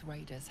the Gith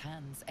Raiders'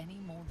 hands any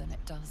more than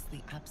it does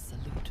the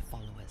Absolute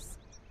followers.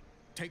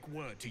 Take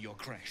word to your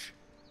creche.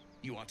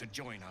 You are to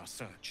join our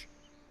search.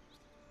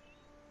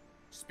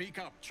 Speak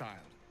up,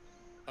 child.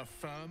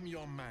 Affirm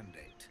your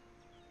mandate.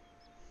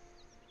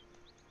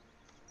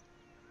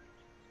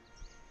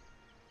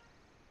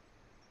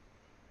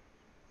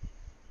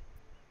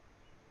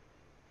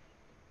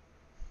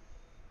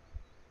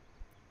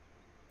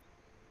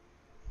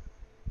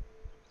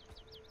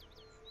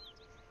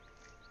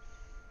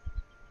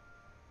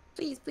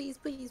 Please, please,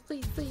 please,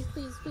 please, please,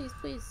 please, please,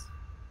 please.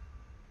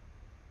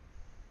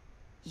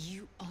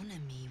 You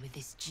honor me with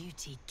this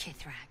duty,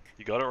 Kithrak.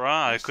 You got it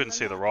right. I couldn't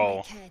see the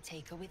roll.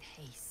 Caretaker with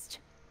haste.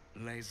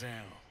 Lae'zel,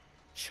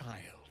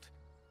 child,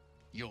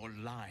 your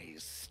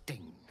lies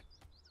sting.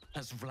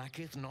 Has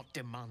Vlaakith not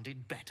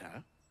demanded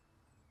better?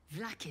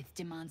 Vlaakith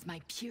demands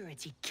my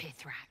purity,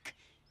 Kithrak.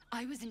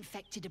 I was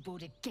infected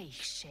aboard a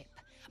Geich ship.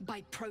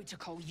 By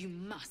protocol, you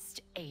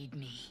must aid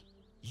me.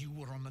 You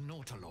were on the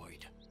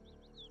Nautiloid.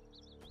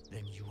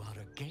 Then you are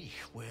a Geich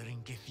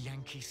wearing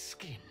Githyanki's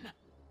skin.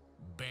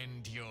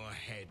 Bend your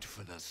head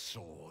for the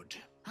sword.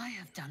 I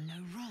have done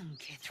no wrong,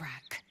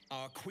 Kithrak.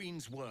 Our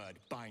queen's word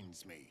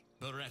binds me.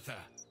 Beretha,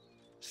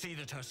 see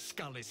that her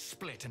skull is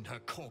split and her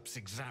corpse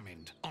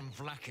examined, on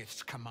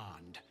Vlaakith's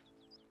command.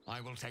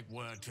 I will take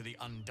word to the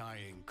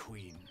Undying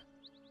Queen.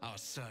 Our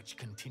search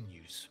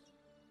continues.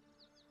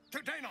 To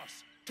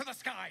Danos! To the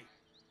sky!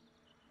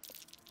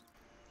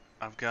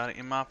 I've got it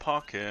in my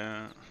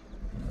pocket.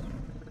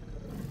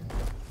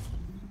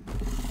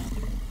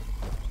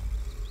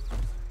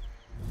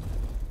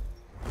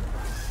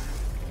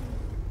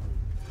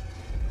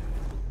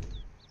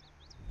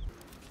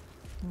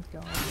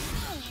 God.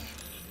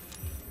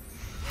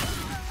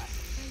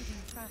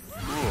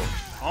 Ooh.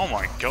 Oh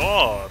my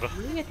god.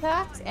 3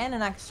 attacks and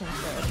an action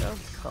surge. Oh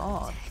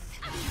god.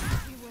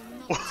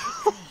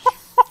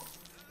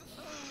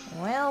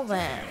 Well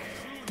then.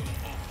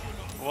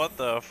 What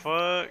the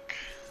fuck?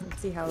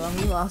 Let's see how long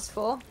you last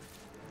for.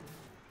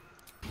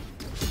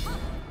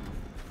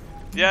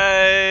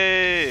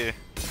 Yay!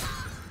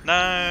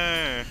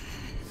 No!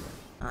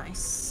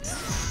 Nice.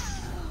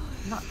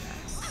 Not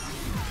nice.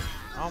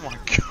 Oh my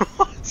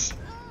god!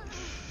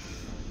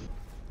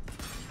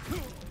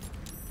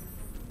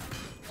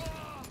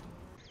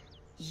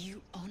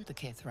 You on the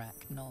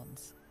Kithrak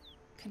nods,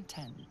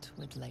 content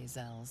with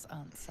Lae'zel's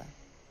answer.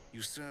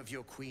 You serve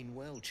your queen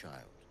well,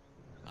 child.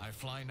 I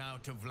fly now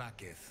to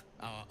Vlaakith,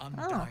 our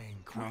undying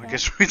queen. I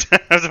guess we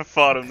don't have to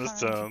fight him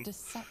this Current time.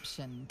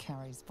 Deception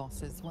carries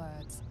Boss's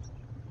words.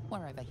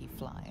 Wherever he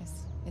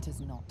flies, it is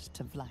not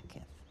to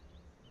Vlaakith.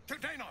 To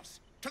Danos!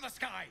 To the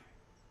sky!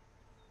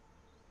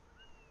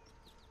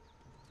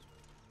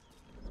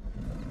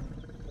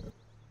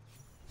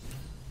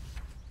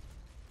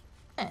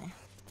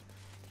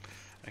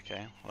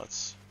 Okay,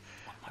 that's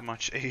a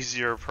much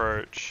easier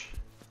approach.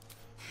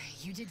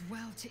 You did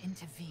well to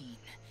intervene,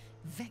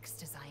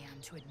 vexed as I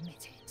am to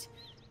admit it.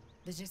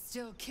 The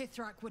Gestil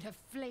Kithrak would have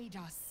flayed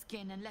our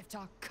skin and left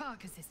our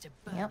carcasses to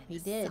burn Yep, in he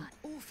the did. sun,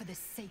 all for the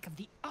sake of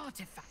the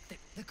artifact that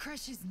the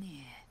crash is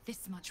near.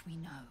 This much we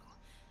know.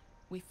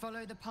 We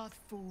follow the path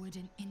forward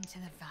and into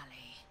the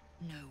valley.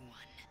 No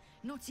one,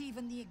 not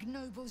even the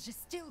ignoble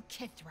Gestil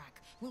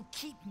Kithrak, will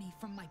keep me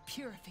from my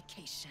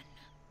purification.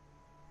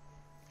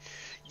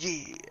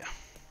 Yeah.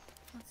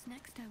 What's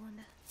next, I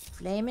wonder?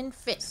 Flaming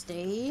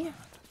Fisty.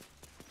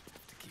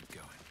 To keep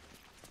going.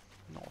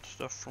 Not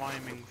the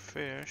flaming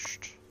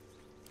fist.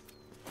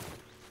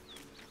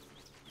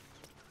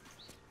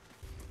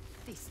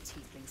 These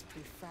tieflings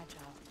prove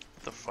fragile.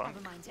 What the fuck? I have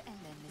a mind to end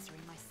their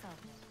misery myself.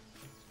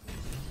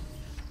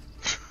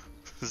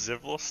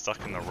 Zivlor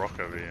stuck in the rock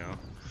over here.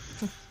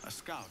 A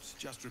scout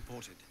just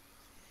reported.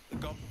 The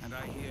goblin, and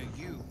I hear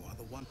you are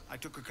the one. I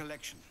took a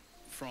collection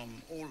from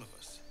all of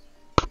us.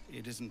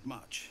 It isn't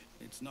much.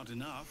 It's not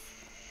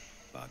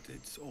enough, but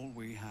it's all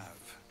we have.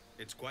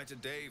 It's quite a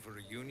day for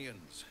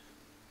reunions.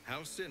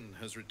 Halsin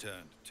has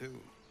returned too,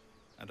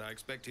 and I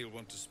expect he'll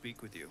want to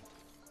speak with you.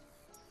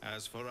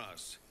 As for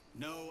us,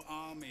 No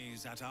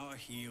armies at our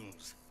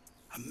heels.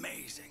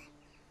 Amazing.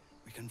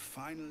 We can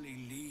finally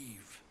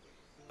leave.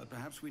 But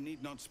perhaps we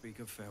need not speak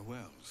of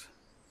farewells.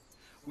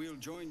 We'll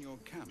join your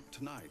camp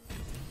tonight.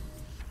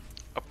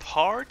 A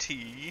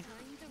party?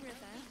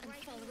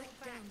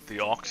 The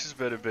oxes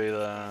better be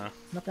there. I'm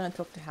not gonna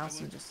talk to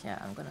Halsin just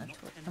yet. I'm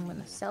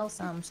gonna sell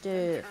some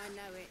stuff.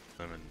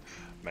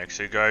 Makes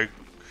you go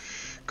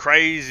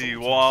crazy,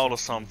 wild or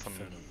something.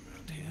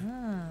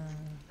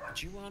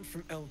 And you aren't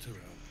from Elturel.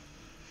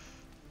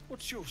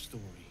 What's your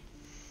story?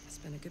 I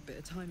spent a good bit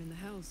of time in the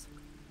Hells.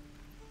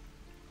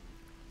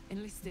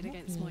 Enlisted What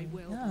against my the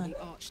will hell? by the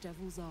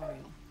Archdevil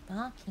Zariel.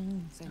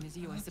 Barking. Same as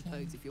you, I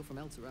suppose, if you're from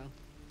Elturel.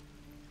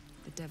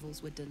 The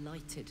devils were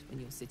delighted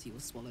when your city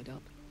was swallowed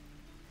up.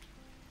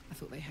 I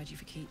thought they had you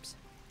for keeps.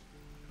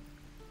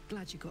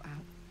 Glad you got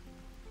out.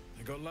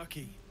 I got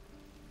lucky.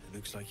 It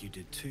looks like you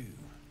did too.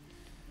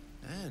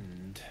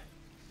 And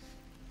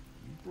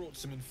you brought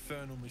some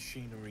infernal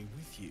machinery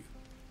with you.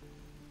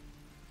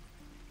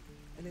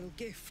 A little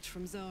gift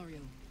from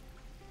Zariel.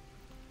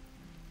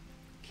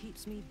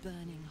 Keeps me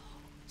burning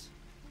hot.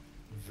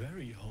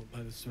 Very hot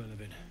by the smell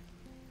of it.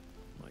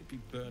 Might be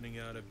burning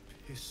out a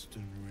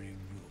piston ring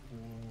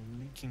or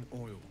leaking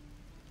oil.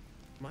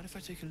 Mind if I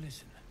take a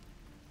listen?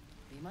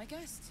 Be my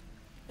guest.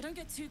 But don't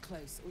get too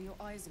close or your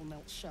eyes will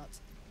melt shut.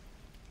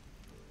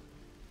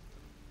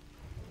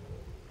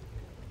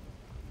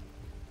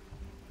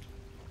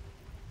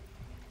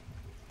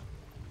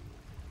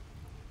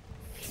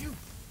 Phew!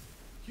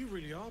 You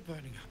really are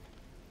burning up.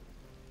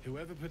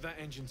 Whoever put that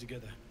engine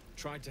together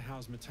tried to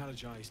house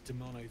metallurgized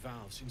Demono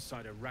valves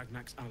inside a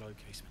Ragnak's alloy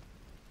casement.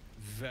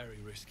 Very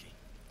risky.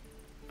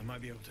 I might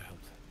be able to help.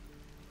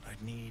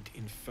 I'd need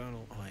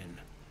infernal iron.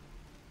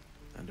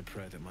 And a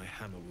prayer that my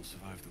hammer will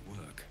survive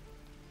the work.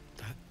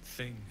 That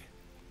thing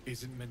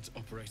isn't meant to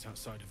operate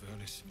outside of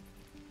Erlis.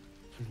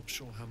 I'm not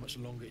sure how much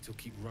longer it'll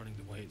keep running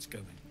the way it's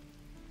going.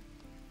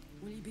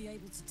 Will you be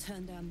able to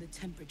turn down the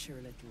temperature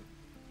a little?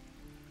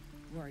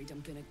 Worried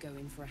I'm gonna go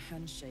in for a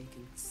handshake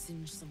and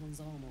singe someone's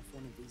arm off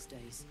one of these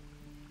days.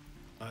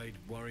 I'd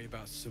worry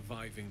about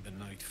surviving the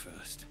night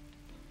first.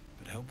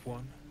 But help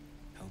one,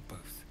 help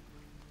both.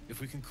 If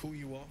we can cool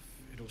you off,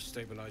 it'll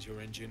stabilize your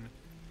engine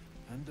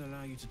and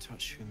allow you to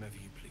touch whomever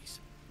you please.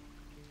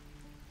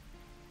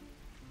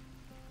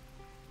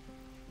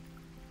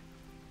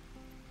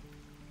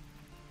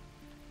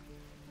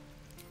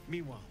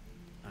 Meanwhile,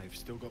 I've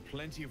still got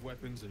plenty of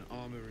weapons and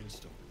armor in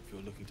stock if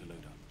you're looking to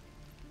load up.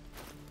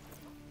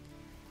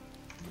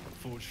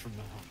 Forged from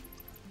the heart.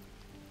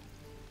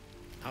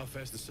 How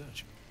fares the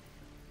search?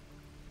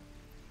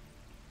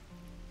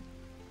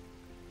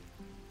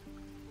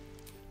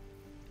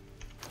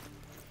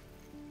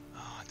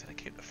 Oh, did I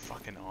keep the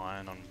fucking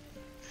iron on?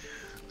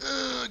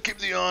 Keep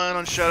the iron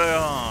on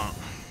Shadowheart.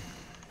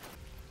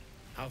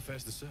 How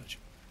fares the search?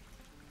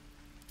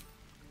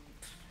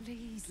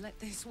 Please let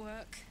this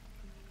work.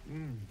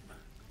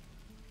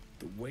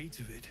 The weight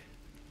of it.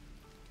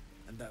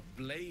 And that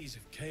blaze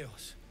of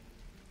chaos.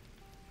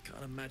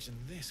 Can't imagine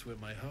this where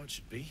my heart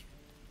should be.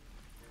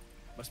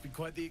 Must be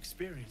quite the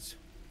experience.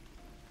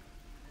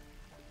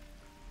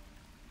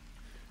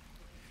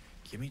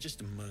 Give me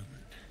just a moment.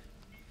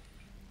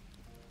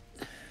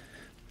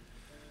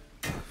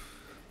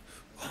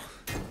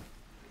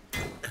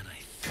 And I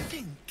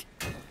think...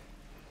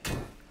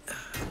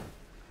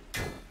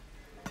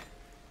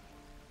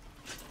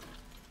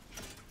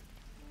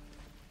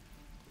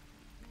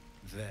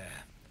 There.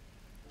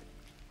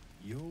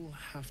 You'll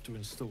have to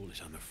install it,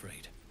 I'm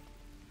afraid.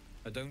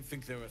 I don't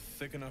think there are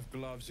thick enough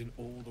gloves in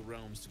all the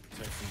realms to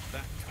protect from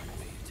that kind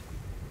of heat.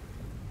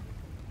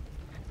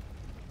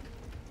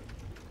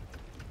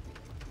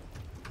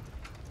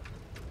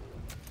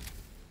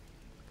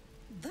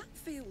 That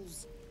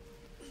feels...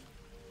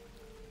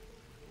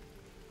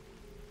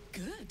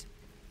 good.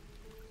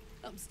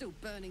 I'm still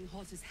burning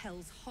hot as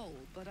hell's hole,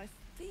 but I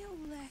feel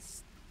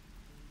less...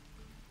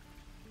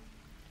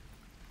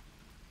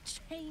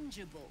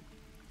 changeable.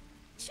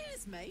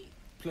 Cheers, mate.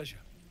 Pleasure.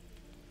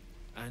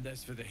 And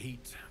as for the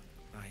heat,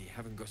 I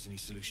haven't got any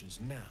solutions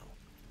now,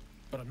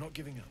 but I'm not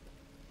giving up.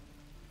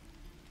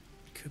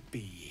 Could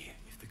be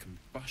if the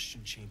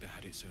combustion chamber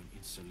had its own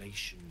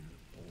insulation,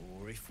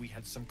 or if we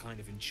had some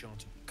kind of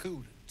enchanted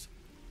coolant.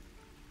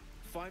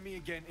 Find me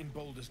again in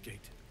Baldur's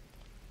Gate.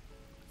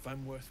 If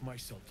I'm worth my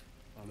salt,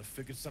 I'll have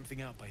figured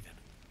something out by then.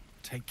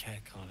 Take care,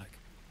 Karlach.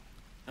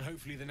 And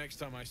hopefully the next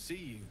time I see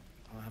you,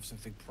 I'll have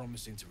something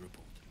promising to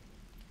report.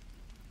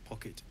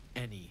 Pocket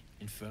any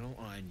infernal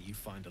iron you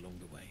find along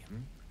the way,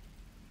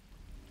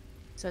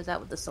 So is that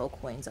what the soul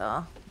coins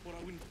are?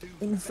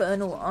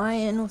 Infernal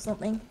iron or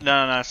something?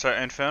 No, so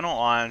infernal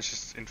iron's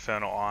just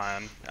infernal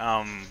iron.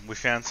 We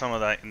found some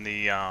of that in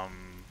the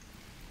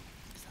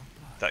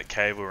that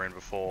cave we were in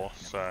before,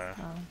 so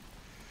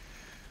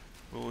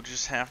we'll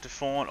just have to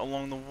find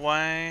along the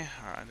way.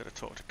 Alright, I gotta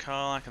talk to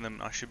Karlach and then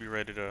I should be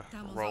ready to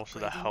roll to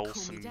the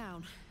house and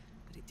down,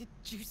 but it did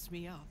juice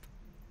me up.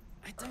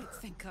 I don't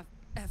think I've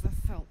ever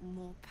felt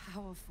more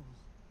powerful.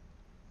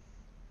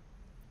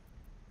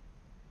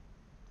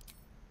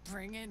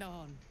 Bring it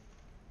on.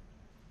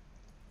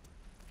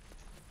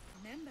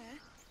 Remember,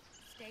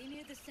 stay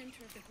near the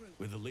center of the group.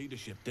 With the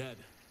leadership dead,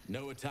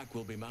 no attack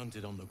will be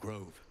mounted on the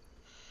grove.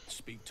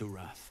 Speak to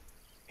Wrath.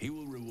 He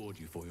will reward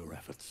you for your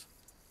efforts.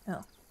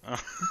 Oh.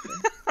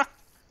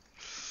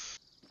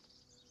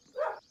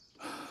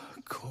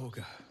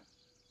 Korga.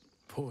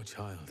 Poor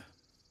child.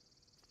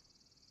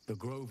 The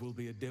grove will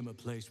be a dimmer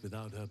place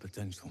without her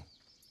potential.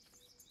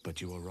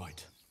 But you were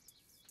right.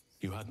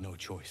 You had no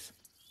choice.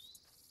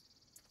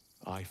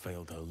 I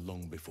failed her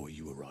long before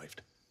you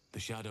arrived. The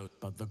shadow...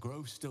 But the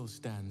grove still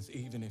stands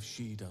even if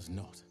she does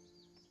not.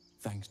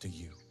 Thanks to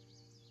you.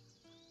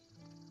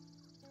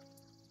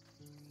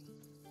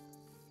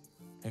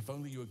 If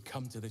only you had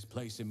come to this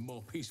place in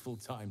more peaceful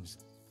times,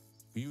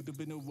 you'd have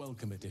been a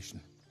welcome addition.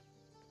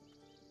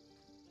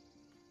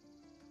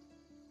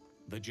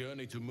 The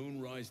journey to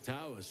Moonrise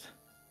Towers,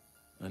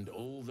 and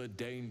all the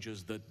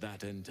dangers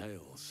that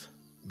entails.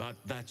 But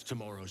that's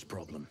tomorrow's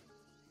problem.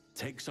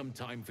 Take some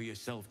time for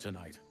yourself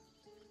tonight.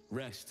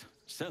 Rest,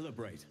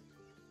 celebrate.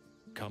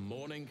 Come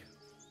morning,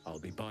 I'll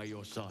be by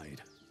your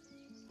side.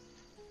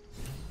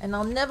 And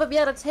I'll never be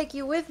able to take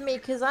you with me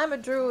because I'm a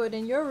druid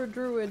and you're a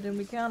druid and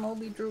we can't all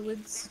be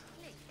druids.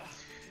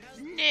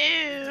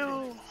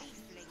 No!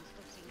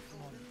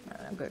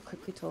 Alright, I'm gonna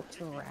quickly talk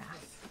to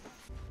Wrath.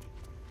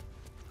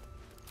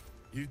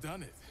 You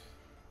done it.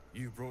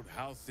 You brought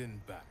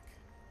Halcyon back.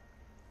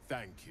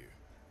 Thank you.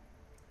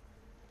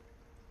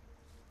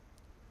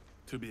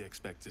 To be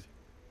expected.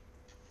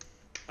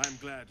 I'm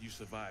glad you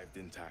survived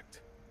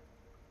intact.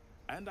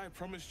 And I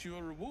promised you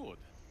a reward,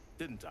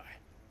 didn't I?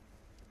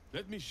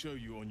 Let me show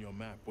you on your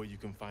map where you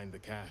can find the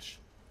cache.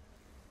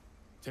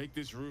 Take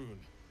this rune.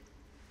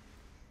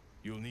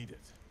 You'll need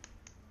it.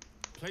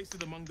 Place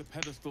it among the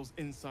pedestals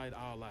inside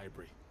our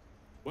library.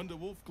 When the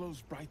wolf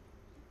glows bright...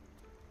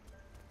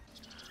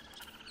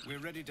 We're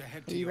ready to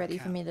head Are you ready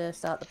for me to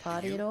start the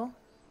party at all?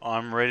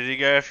 I'm ready to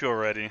go if you're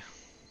ready.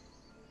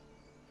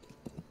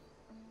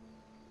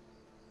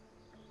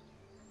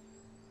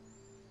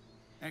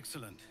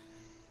 Excellent.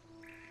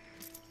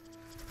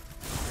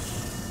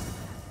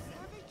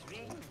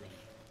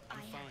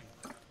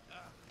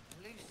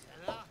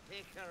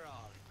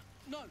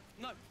 No,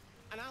 no,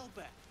 an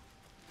owlbear.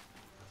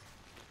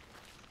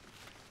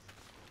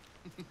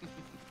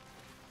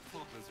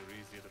 Toddlers are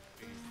easier to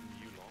please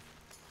than you lot.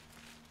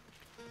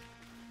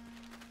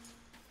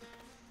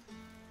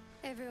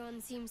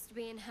 Everyone seems to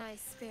be in high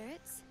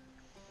spirits.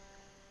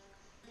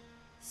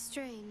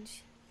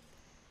 Strange.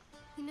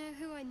 You know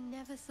who I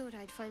never thought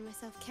I'd find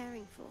myself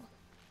caring for?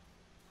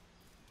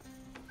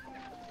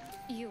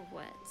 Your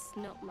words,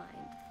 not mine.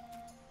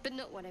 But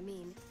not what I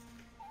mean.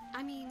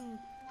 I mean,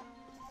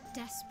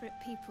 desperate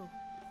people.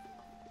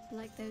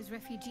 Like those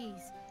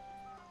refugees.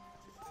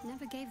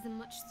 Never gave them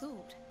much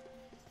thought.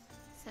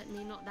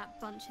 Certainly not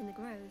that bunch in the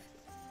grove.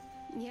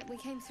 Yet we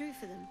came through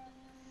for them.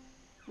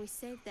 We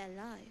saved their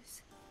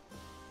lives.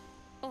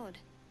 Odd.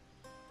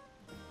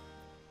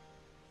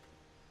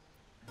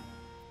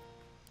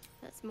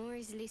 That's more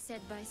easily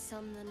said by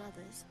some than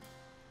others.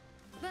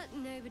 But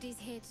nobody's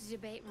here to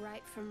debate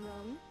right from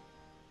wrong.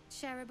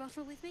 Share a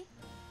bottle with me?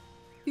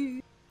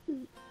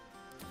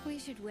 We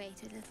should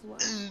wait a little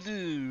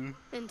while.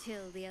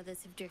 Until the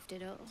others have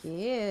drifted off.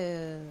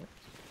 Yeah.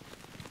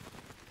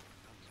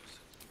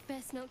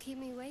 Best not keep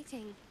me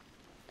waiting.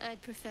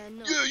 I'd prefer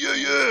not Yeah, yeah, to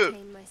yeah.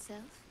 entertain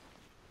myself.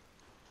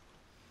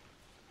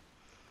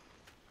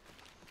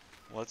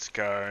 Let's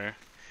go.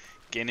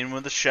 Get in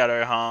with the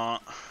Shadow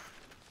Heart.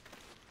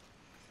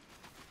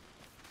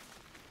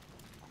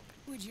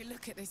 Would you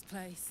look at this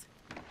place?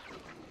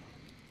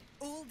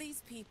 All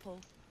these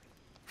people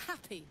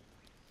happy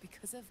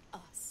because of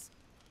us.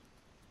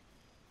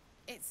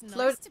 It's nice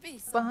Float to be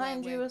somewhere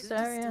behind you, where good is still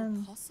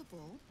Astarion.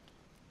 possible.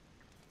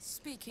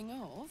 Speaking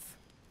of,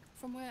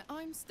 from where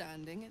I'm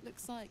standing, it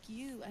looks like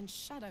you and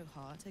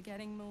Shadowheart are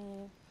getting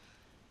more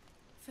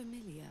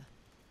familiar.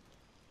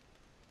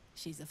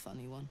 She's a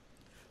funny one,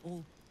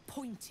 all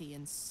pointy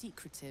and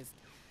secretive,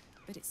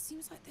 but it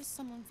seems like there's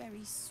someone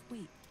very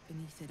sweet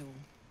beneath it all,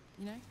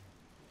 you know?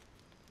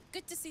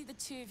 Good to see the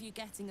two of you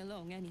getting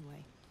along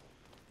anyway.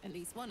 At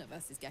least one of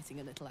us is getting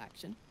a little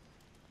action.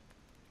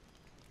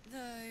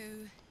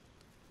 Though,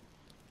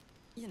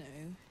 you know...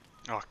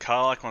 Oh,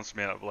 Karlak wants to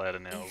meet up later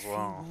now if as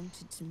well. you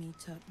wanted to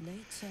meet up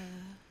later,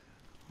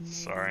 maybe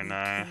Sorry, we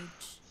no.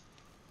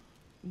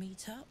 could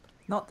meet up?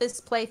 Not this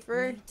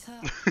playthrough. Meet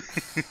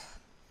up.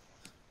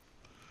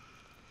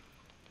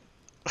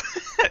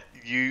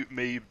 You,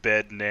 me,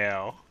 bed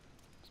now.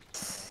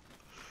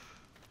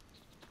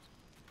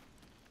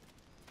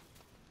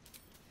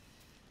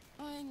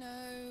 I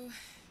know,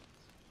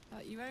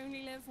 but you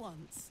only live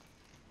once.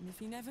 And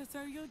if you never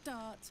throw your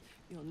dart,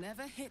 you'll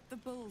never hit the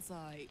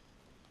bullseye.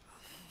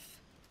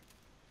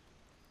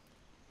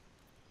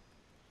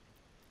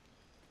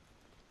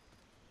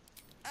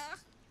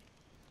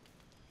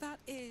 That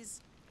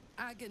is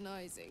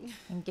agonizing.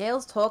 And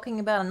Gale's talking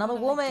about another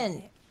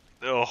woman.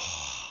 Ugh.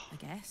 I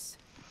guess.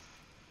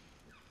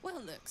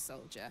 Well, look,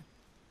 soldier.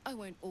 I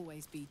won't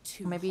always be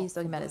too Maybe he's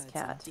hot talking for about his words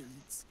and cat.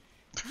 deeds.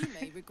 You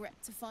may regret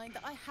to find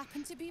that I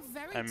happen to be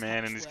very A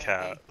man and his touchworthy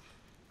cat.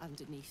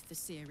 underneath the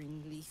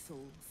searing,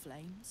 lethal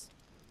flames.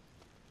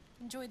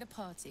 Enjoy the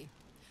party.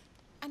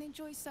 And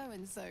enjoy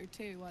so-and-so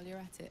too while you're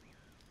at it.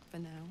 For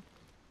now.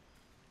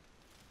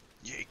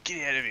 Yeah,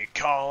 get out of here,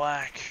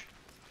 Karlak.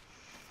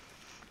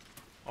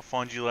 I'll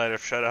find you later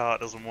if Shadowheart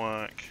doesn't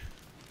work.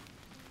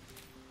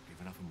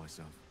 Given up on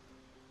myself.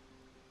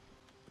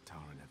 But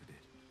Tara never did.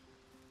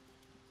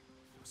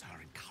 It was her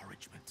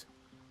encouragement.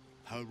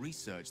 Her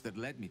research that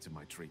led me to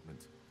my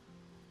treatment.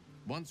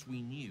 Once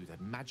we knew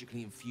that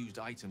magically infused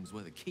items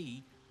were the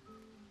key,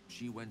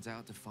 she went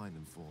out to find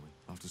them for me.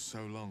 After so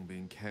long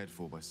being cared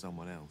for by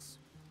someone else,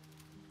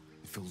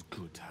 it feels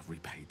good to have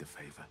repaid the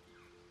favor.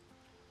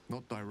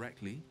 Not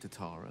directly to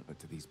Tara, but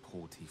to these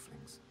poor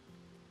tieflings.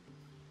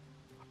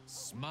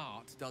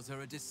 Smart does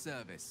her a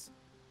disservice.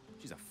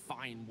 She's a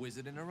fine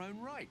wizard in her own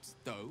right,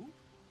 though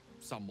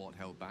somewhat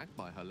held back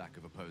by her lack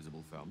of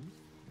opposable thumbs.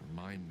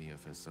 Remind me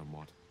of her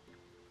somewhat.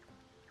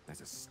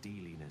 There's a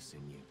steeliness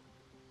in you,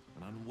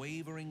 an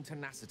unwavering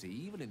tenacity,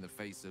 even in the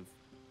face of,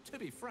 to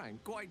be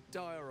frank, quite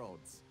dire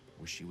odds.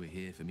 Wish she were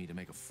here for me to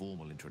make a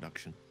formal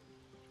introduction.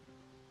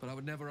 But I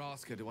would never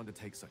ask her to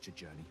undertake such a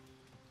journey.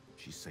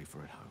 She's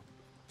safer at home.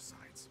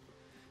 Besides,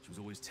 she was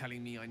always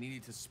telling me I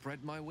needed to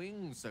spread my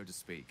wings, so to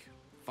speak.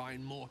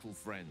 Find mortal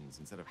friends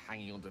instead of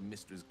hanging onto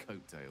Mistra's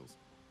coattails.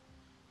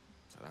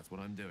 So that's what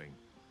I'm doing.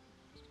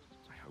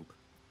 I hope.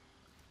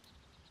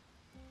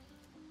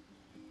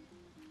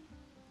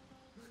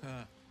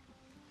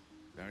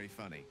 Very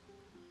funny.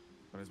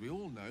 But as we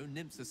all know,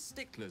 nymphs are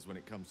sticklers when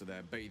it comes to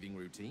their bathing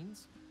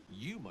routines.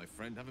 You, my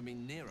friend, haven't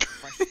been near a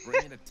fresh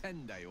spring in a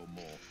 10-day or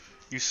more.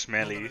 You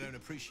smelly. Not that I don't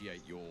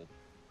appreciate your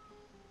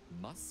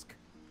musk.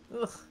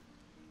 Ugh.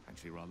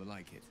 Actually, rather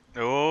like it.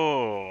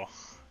 Oh,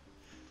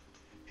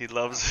 he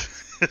loves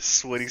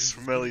sweaty,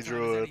 smelly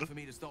druid. For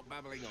me to stop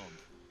babbling on.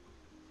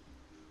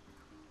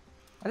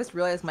 I just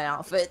realized my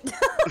outfit.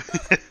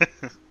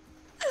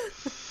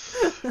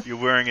 You're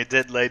wearing a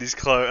dead lady's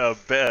clothes.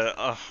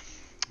 What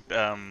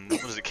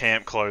is it?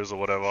 Camp clothes or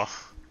whatever.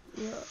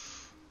 Yeah.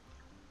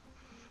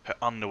 Her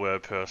underwear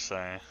per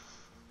se.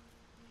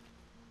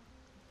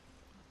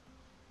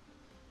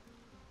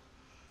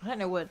 I don't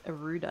know what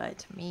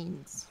erudite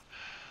means.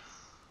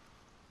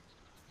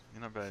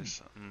 You know,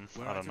 base.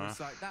 Were I don't to know.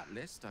 recite that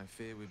list, I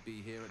fear we'd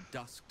be here at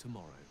dusk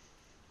tomorrow.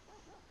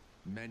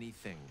 Many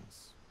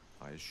things,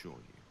 I assure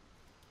you.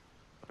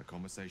 But a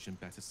conversation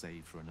better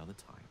saved for another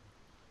time.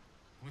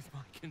 With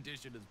my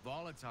condition as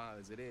volatile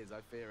as it is,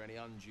 I fear any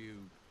undue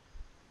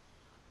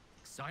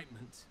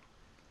excitement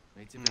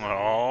may tip it over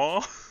the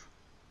edge.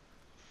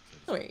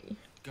 Wait.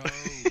 Go.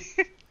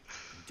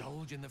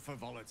 Indulge in the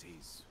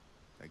frivolities.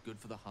 They're good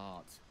for the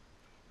heart.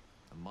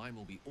 And mine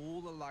will be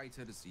all the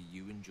lighter to see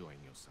you enjoying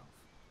yourself.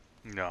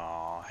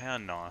 No, how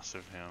nice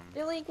of him.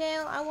 Really,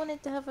 Gail? I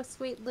wanted to have a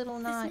sweet little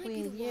night This might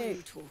be with the you.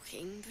 wine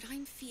talking, but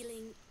I'm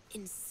feeling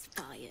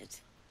inspired.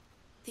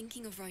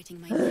 Thinking of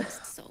writing my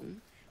next song.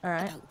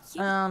 Alright.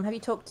 Have you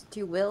talked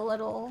to Will at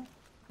all?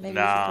 Maybe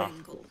Nah. we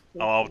should talk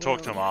Oh, I'll talk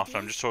Will. to him after.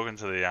 I'm just talking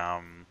to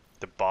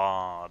the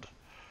bard.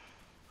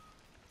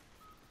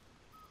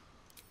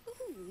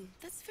 Ooh,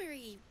 that's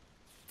very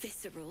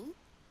visceral.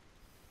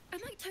 I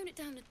might tone it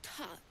down a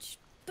touch,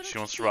 but She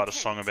wants to write a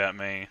song about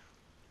me.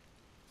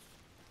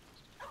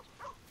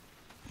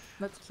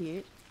 That's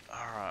cute.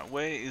 Alright,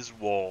 where is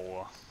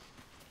Wall?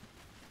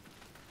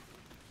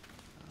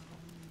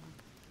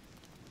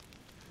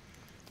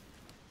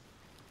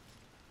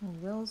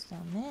 Will's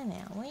down there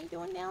now. What are you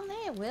doing down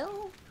there,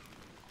 Will?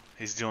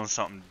 He's doing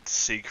something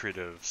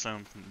secretive,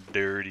 something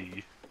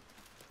dirty.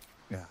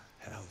 Yeah,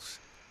 hells.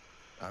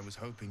 I was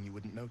hoping you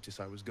wouldn't notice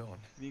I was gone.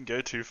 You didn't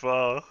go too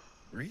far.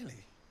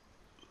 Really?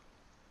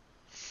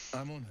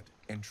 I'm honored,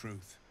 in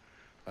truth.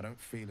 I don't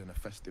feel in a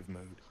festive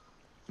mood,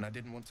 and I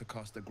didn't want to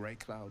cast a grey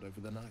cloud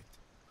over the night.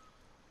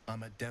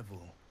 I'm a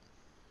devil.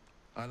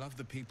 I love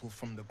the people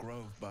from the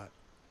grove, but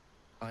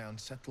I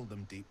unsettle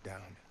them deep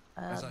down.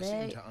 As I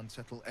seem to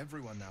unsettle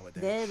everyone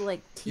nowadays. They're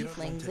like You don't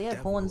want tieflings. a They have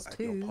devil horns at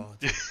your too.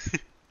 party.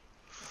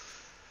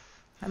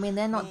 I mean,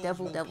 they're not Wolves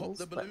won't pop devils,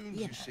 the but balloons,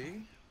 you you know,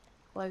 see.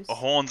 close. A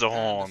horn's a And the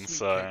horn, sweet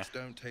so. cakes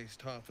don't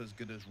taste half as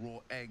good as raw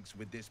eggs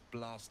with this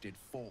blasted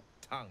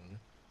forked tongue.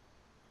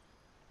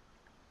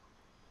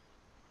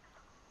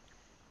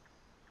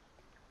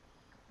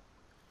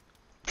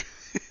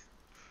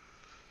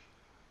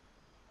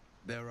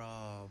 There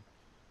are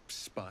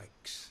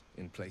spikes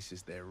in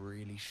places there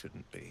really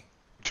shouldn't be.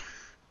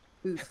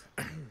 Oof.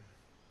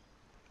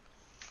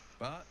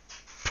 But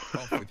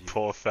off with you.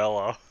 Poor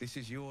fella. This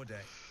is your day.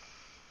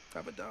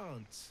 Have a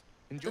dance.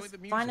 Enjoy Just the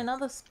music. find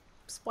another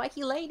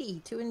spiky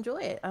lady to enjoy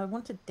it. I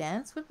want to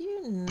dance with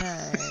you?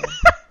 No.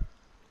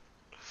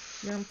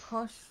 You're in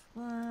posh.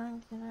 Get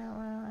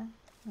out.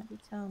 Let me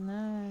tell.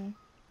 No.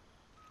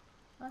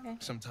 Okay.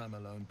 Sometime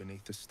alone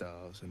beneath the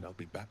stars, and I'll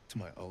be back to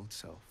my old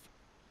self.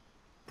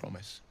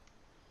 Promise.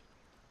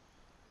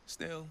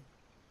 Still.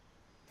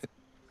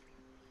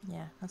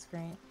 Yeah, that's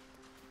great.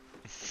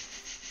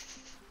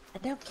 I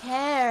don't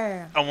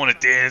care. I want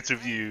to dance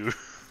with you.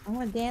 I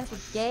want to dance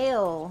with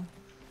Gale.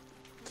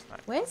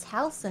 Where's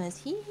Halson? Is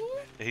he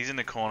here? He's in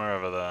the corner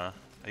over there.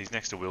 He's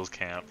next to Will's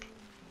camp.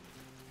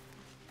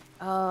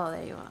 Oh,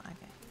 there you are.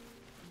 Okay.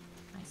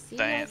 I see.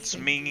 That's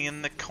me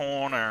in the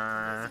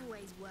corner.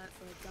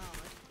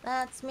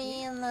 That's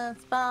me in the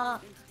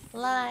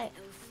spotlight.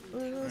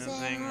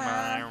 Losing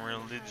my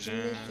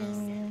religion.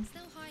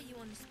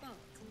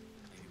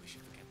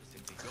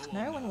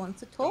 No one wants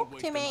to talk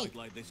to me.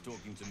 Like this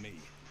talking to me.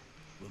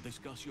 We'll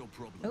discuss your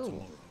problem Ooh.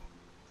 tomorrow.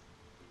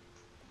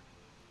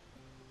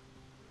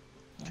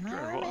 Can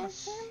I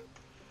romance him?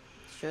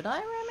 Should I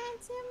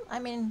romance him? I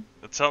mean,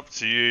 It's up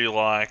to you,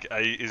 like,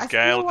 is I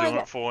Gale feel like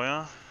doing it for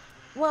you?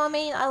 well, I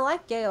mean, I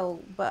like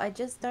Gale, but I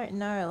just don't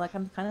know. Like,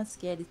 I'm kind of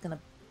scared he's gonna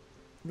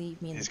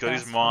leave me in He's the got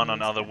his dust mind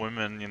when on he's other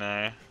women, you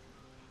know.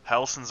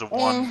 Halson's a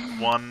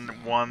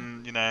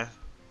one, you know, yeah,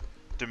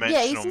 he's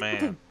dimensional just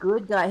like man. a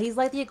good guy. He's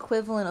like the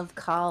equivalent of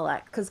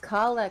Karlak, because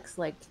Karlak's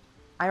like,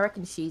 I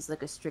reckon she's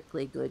like a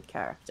strictly good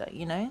character,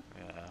 you know?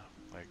 Yeah,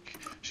 like,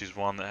 she's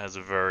one that has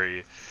a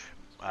very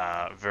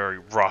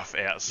rough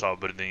outside,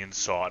 but in the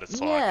inside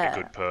it's like Yeah. a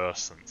good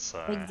person,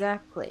 so.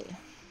 Exactly.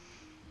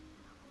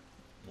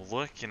 Well,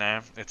 look, you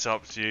know, it's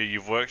up to you.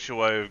 You've worked your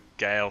way with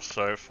Gale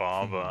so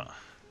far, but.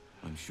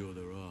 I'm sure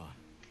there are.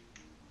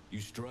 You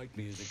strike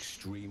me as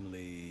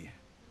extremely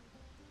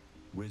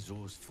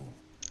resourceful.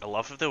 I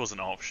love if there was an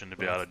option to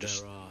be able to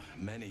just there are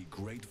many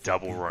great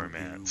double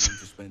romance. to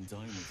spend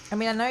time with. I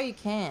mean, I know you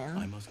can.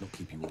 I must not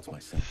keep you all to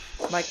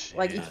myself.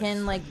 Like you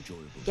can like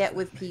Enjoyable get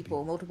with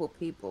people, multiple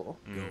people.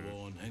 Go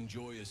on,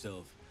 enjoy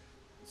yourself.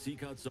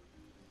 Seek out some.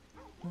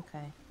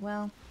 Okay,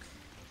 well,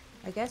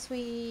 I guess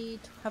we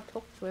have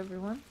talked to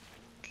everyone.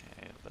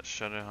 Okay, let's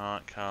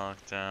Shadowheart,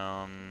 Karlach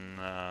down,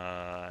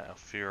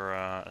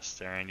 Alfira,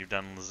 Astarion. You've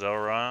done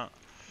Lizelle, right?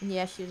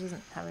 Yeah, she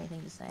doesn't have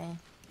anything to say.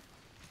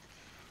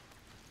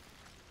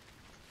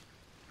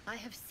 I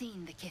have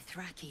seen the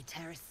Kithraki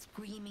tear a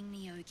screaming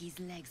Neogi's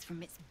legs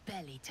from its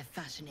belly to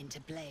fashion into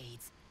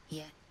blades.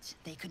 Yet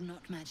they could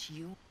not match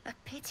you. A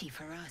pity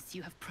for us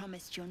you have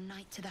promised your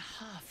knight to the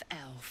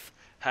half-elf.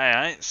 Hey,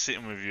 I ain't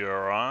sitting with you,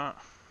 alright?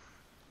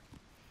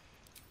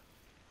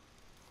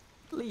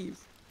 Leave.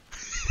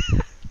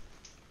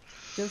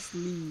 Just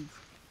leave.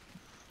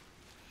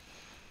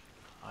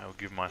 I will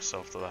give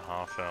myself to the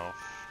half-elf.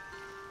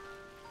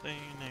 Try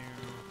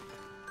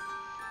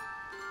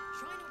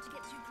not to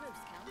get too close,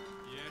 Cal.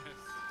 Yes.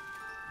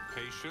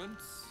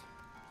 Patience?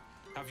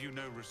 Have you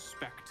no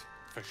respect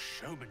for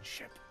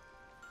showmanship?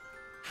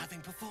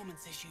 Having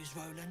performance issues,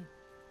 Roland?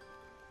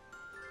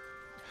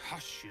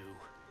 Hush you.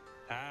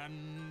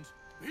 And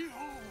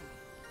behold!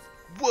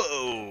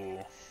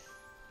 Whoa!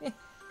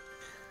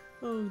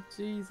 Oh,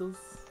 Jesus.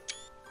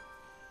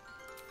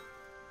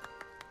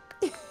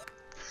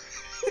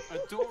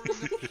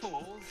 Adoring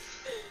applause.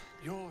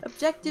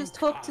 Objectives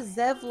talk to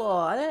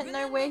Zevlor. I don't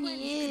know where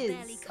he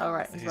is.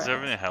 Alright, He's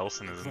over in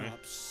Helson, isn't he?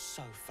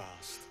 So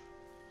fast.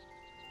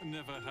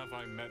 Never have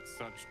I met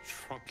such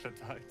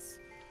troglodytes.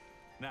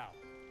 Now,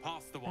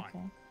 pass the wine.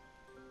 Okay.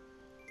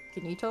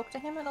 Can you talk to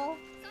him at all?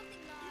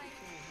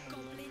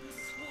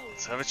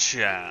 Let's have a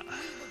chat.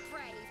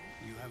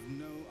 You have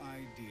no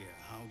idea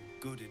how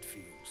good it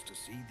feels to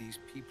see these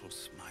people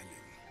smiling.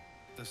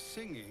 The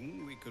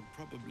singing we could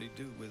probably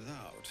do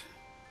without,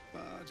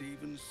 but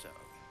even so,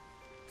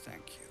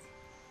 thank you.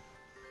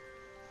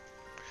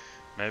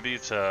 Maybe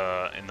it's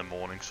in the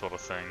morning sort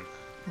of thing.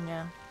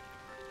 Yeah.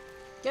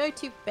 Go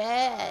to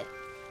bed.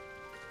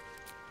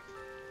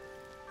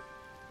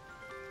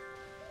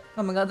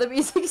 Oh my god, the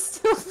music's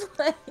still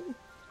playing.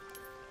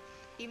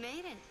 You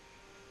made it.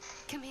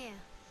 Come here.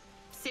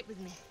 Sit with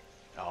me.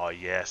 Oh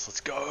yes, let's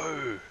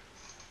go.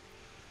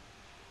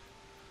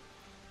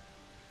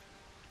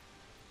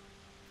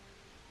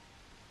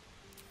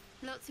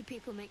 Lots of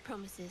people make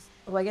promises.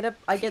 Oh, I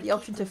get the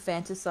option to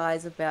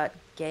fantasize about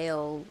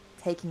Gale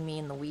taking me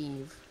in the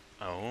weave.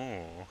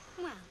 Oh.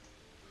 Well,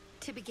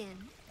 to begin,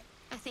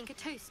 I think a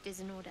toast is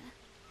in order.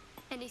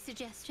 Any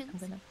suggestions? I'm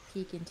gonna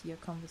peek into your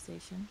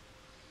conversation.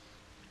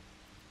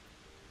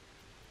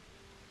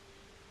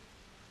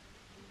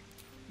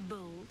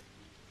 Bold.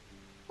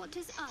 What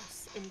does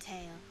us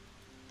entail?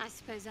 I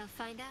suppose I'll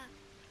find out.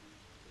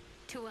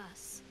 To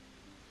us.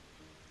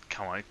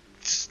 Come on,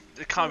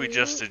 it can't be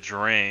just a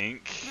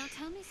drink. Now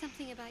tell me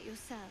something about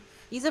yourself.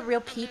 These are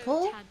real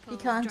people. You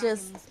can't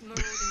just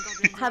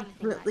have,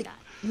 like,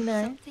 you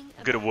know.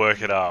 Gotta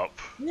work it up.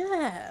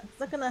 Yeah, it's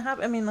not gonna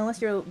happen. I mean,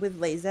 unless you're with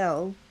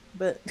Lae'zel,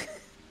 but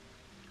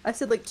I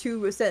said like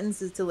 2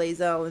 sentences to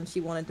Lae'zel and she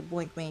wanted to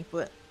blink me,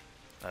 but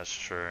That's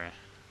true.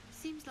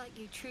 Seems like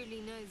you truly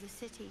know the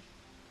city.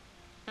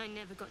 I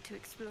never got to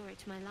explore it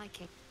to my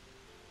liking.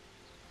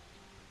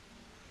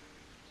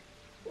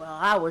 well,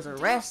 I was a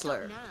Don't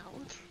wrestler. stop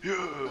now.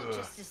 Yeah. Not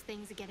just as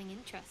things are getting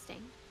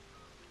interesting.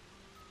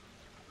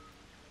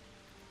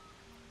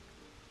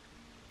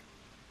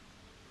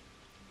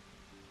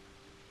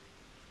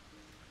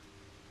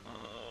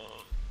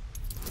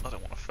 I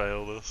don't want to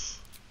fail this.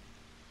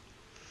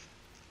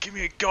 Give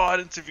me a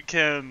guidance if you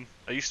can.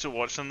 Are you still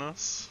watching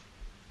this?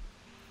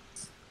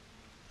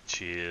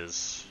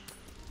 Cheers.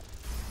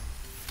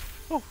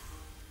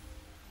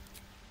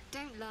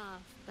 Don't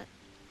laugh, but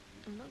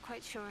I'm not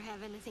quite sure I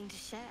have anything to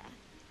share.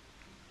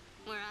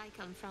 Where I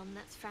come from,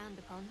 that's frowned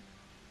upon.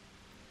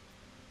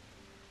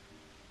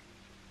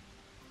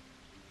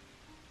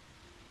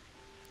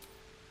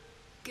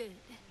 Good.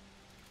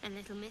 A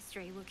little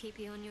mystery will keep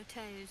you on your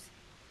toes.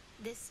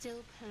 There's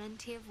still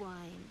plenty of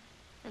wine,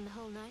 and the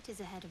whole night is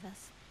ahead of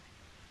us.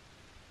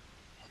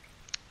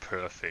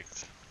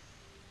 Perfect.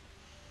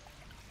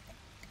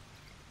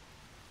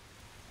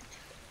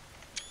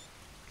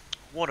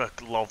 What a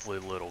lovely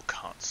little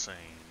cutscene.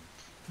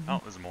 Oh,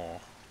 there's more.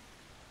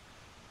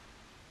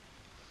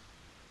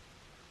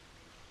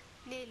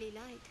 Nearly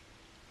light.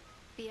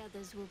 The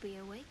others will be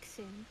awake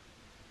soon.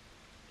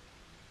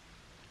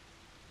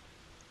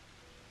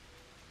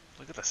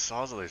 Look at the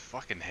size of those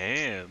fucking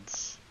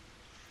hands.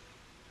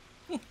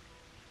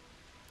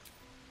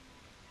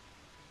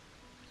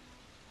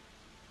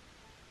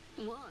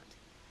 What?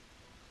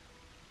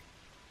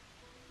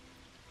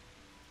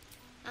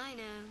 I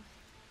know.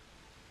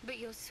 But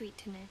you're sweet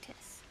to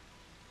notice.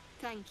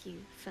 Thank you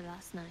for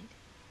last night.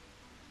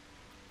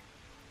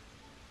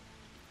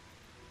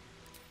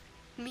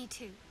 Me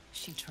too.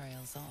 She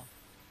trails off.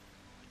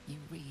 You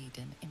read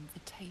an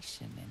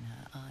invitation in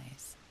her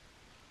eyes.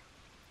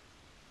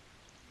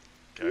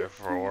 Go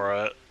for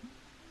it.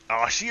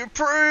 Oh, she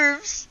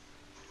approves!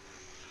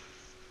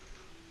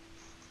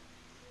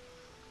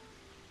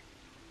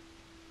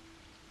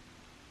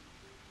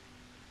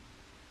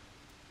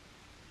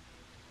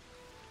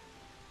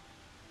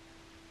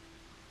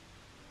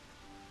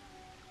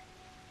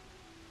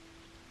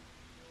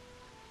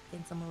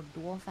 Getting some little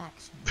dwarf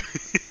action.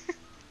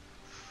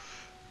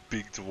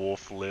 Big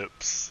dwarf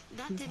lips.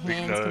 His Big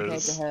hands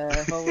compared to nose.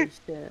 her. Holy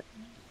shit.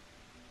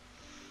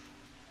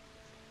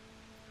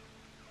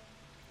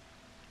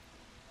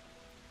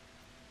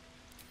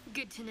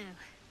 Good to know.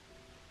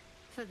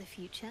 For the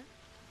future.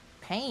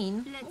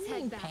 Pain? Let's What do you head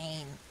mean back.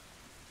 pain?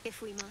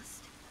 If we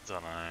must.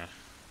 Don't know.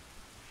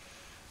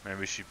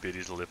 Maybe she bit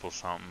his lip or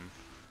something.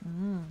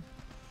 Mm.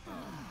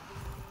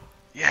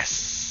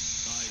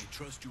 Yes! I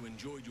trust you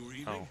enjoyed your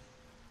evening.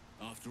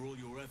 After all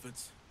your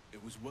efforts,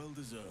 it was well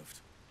deserved.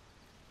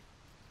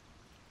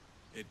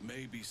 It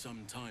may be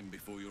some time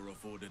before you're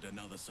afforded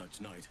another such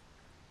night.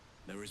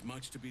 There is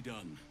much to be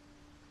done.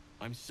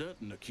 I'm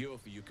certain a cure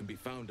for you can be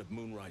found at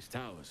Moonrise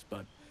Towers,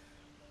 but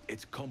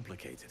it's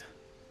complicated.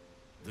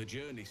 The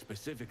journey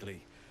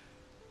specifically,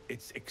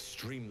 it's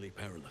extremely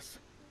perilous.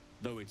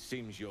 Though it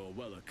seems you're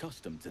well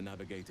accustomed to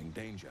navigating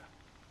danger.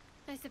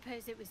 I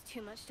suppose it was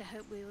too much to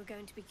hope we were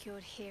going to be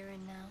cured here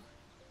and now.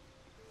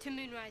 To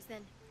Moonrise,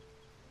 then.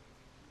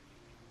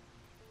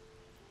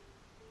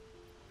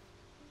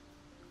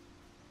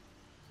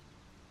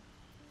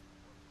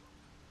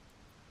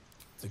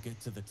 To get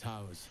to the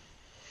towers,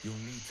 you'll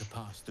need to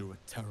pass through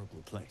a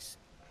terrible place.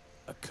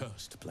 A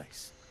cursed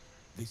place.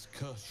 This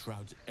curse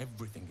shrouds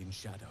everything in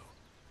shadow.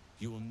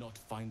 You will not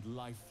find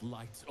life,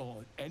 light,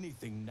 or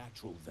anything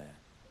natural there.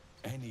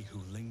 Any who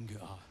linger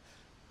are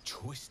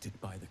twisted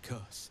by the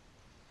curse.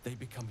 They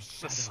become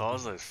shadow. The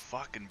size of those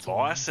fucking tormented,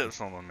 biceps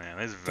on them, man.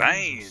 There's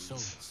dangerous veins.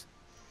 souls.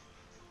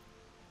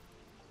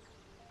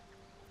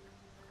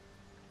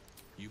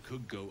 You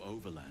could go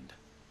overland,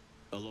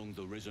 along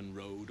the Risen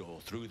Road or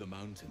through the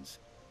mountains.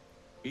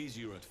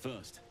 Easier at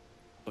first,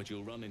 but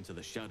you'll run into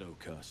the shadow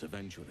curse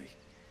eventually.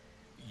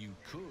 You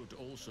could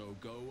also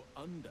go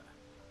under.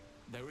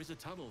 There is a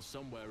tunnel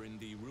somewhere in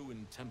the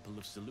ruined Temple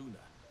of Selûne.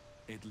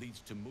 It leads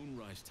to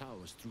Moonrise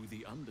Towers through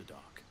the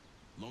Underdark.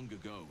 Long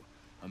ago,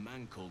 a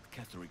man called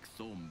Ketheric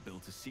Thorm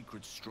built a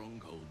secret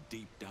stronghold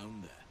deep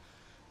down there,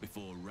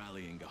 before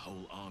rallying a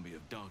whole army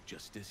of Dark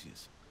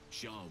Justiciars,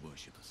 Shah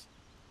worshippers.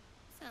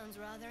 Sounds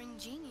rather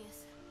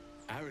ingenious.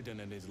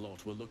 Aridon and his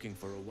lot were looking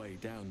for a way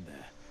down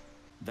there.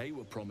 They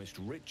were promised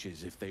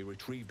riches if they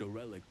retrieved a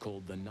relic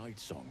called the Night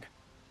Song.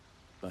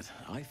 But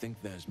I think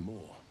there's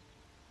more.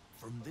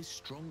 From this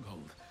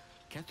stronghold,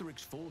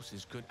 Ketheric's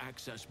forces could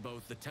access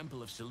both the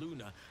Temple of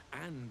Selûne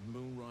and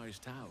Moonrise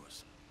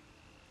Towers.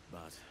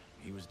 But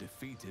he was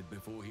defeated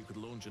before he could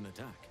launch an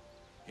attack.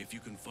 If you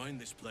can find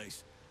this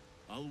place,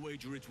 I'll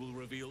wager it will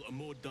reveal a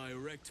more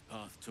direct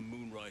path to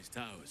Moonrise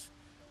Towers.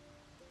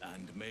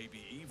 And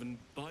maybe even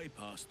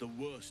bypass the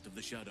worst of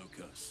the Shadow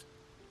Curse.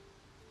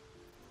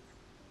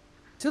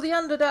 To the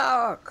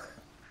Underdark!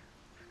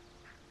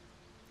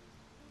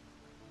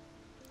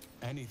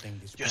 Anything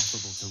is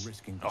preferable to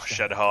risking the Oh,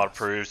 Shadow Shadowheart Curse.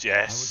 approves, I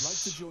yes. would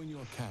like to join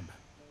your camp,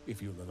 if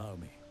you'll allow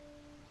me.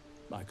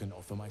 I can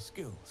offer my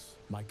skills,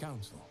 my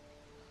counsel.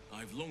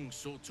 I've long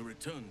sought to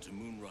return to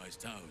Moonrise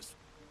Towers.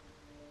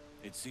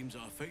 It seems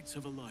our fates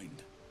have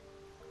aligned.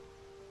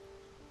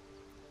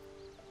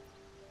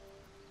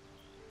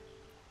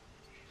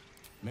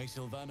 May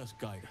Sylvanas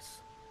guide us.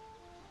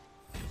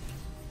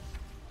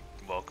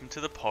 Welcome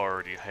to the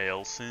party,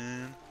 hail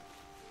soon.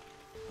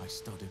 I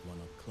studied one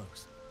up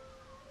close.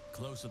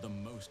 Closer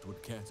than most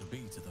would care to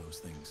be to those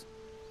things.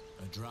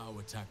 A drow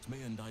attacked me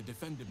and I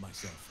defended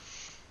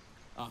myself.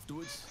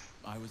 Afterwards,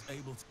 I was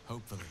able to,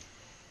 hopefully.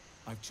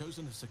 I've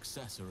chosen a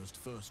successor as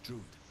first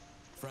Druid,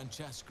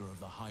 Francesca of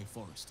the High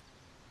Forest.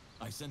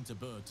 I sent a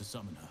bird to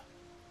summon her.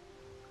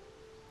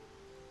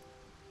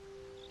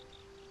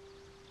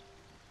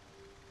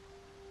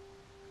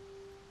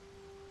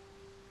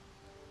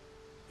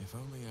 If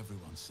only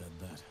everyone said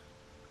that.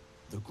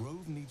 The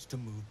Grove needs to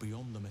move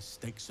beyond the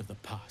mistakes of the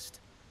past.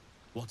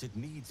 What it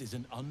needs is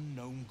an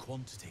unknown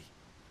quantity.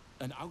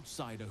 An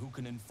outsider who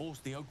can enforce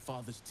the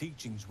Oakfather's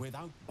teachings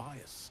without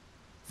bias.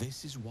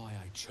 This is why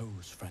I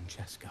chose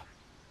Francesca.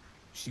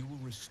 She will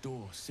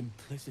restore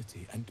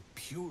simplicity and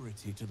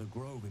purity to the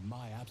Grove in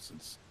my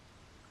absence.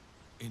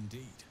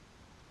 Indeed.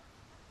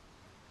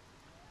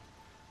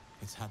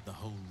 It's had the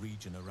whole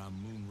region around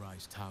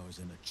Moonrise Towers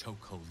in a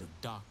chokehold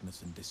of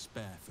darkness and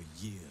despair for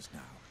years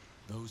now.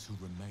 Those who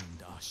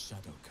remained are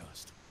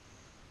shadow-cursed.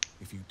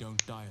 If you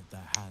don't die at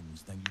their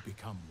hands, then you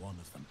become one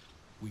of them.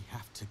 We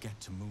have to get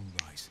to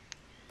Moonrise.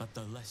 But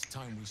the less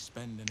time we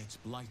spend in its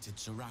blighted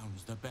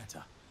surrounds, the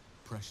better.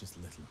 Precious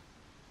little.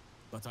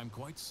 But I'm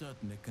quite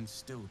certain it can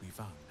still be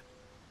found.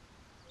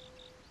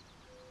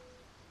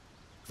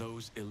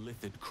 Those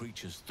illithid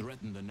creatures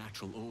threaten the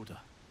natural order.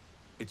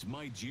 It's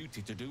my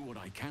duty to do what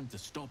I can to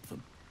stop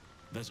them.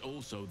 There's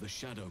also the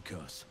Shadow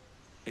Curse.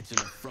 It's an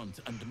affront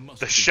and must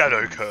The be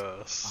Shadow cleansed.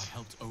 Curse. I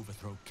helped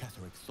overthrow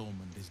Ketheric Thorm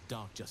and his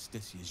Dark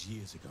Justiciars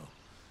years ago.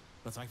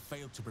 but I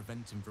failed to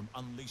prevent him from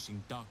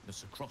unleashing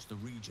darkness across the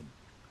region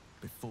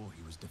before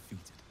he was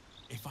defeated.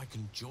 If I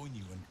can join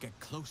you and get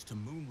close to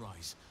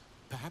Moonrise,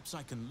 perhaps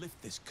I can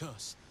lift this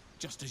curse,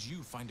 just as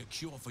you find a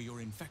cure for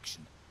your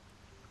infection.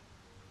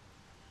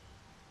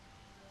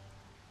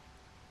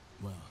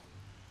 Well,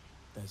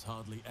 there's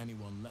hardly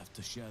anyone left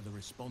to share the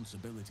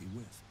responsibility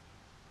with.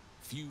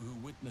 Few who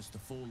witnessed the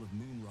fall of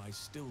Moonrise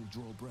still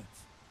draw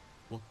breath.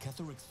 What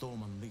Ketheric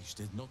Thorm unleashed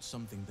is not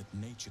something that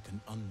nature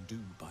can undo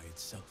by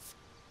itself.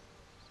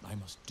 I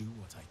must do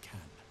what I can.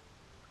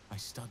 I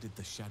studied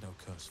the Shadow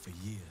Curse for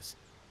years,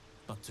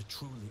 but to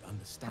truly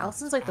understand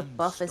Halsin's like the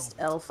buffest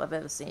elf I've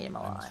ever seen in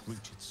my life.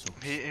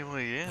 He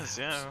really is,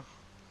 yeah.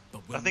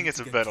 But I think it's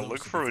a better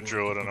look for a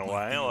druid in a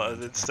way, like,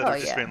 instead of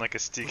just being like a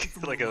stick,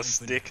 like a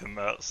stick and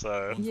that.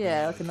 So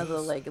yeah, like another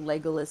like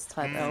Legolas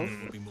type elf.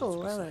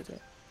 Cool, I like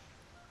it.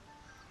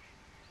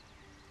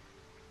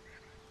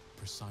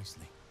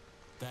 Precisely.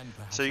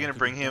 So you're gonna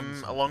bring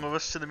him along with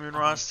us to the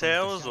Moonrise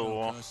Towers,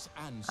 or?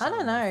 I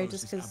don't know,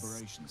 just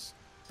because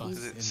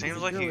it seems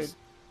like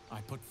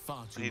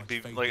he'd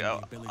be like,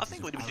 I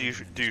think we'd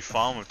do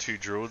fine with 2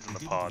 druids in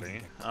the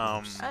party.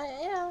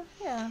 Yeah.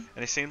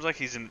 And it seems like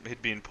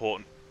he'd be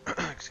important.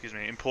 Excuse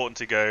me, important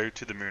to go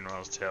to the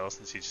Moonrise Tower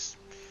since he's.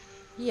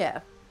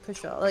 Yeah, for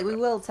sure. Like we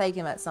will take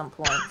him at some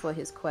point for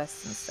his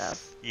quests and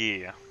stuff.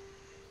 Yeah.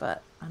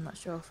 But I'm not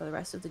sure for the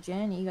rest of the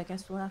journey. I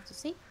guess we'll have to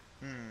see.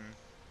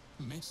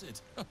 Miss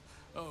it?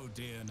 Oh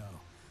dear, no.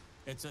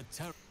 It's a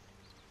terrible.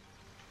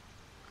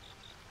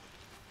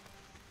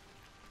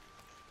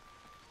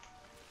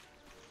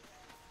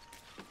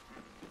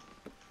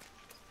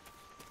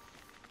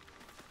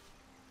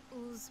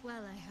 All's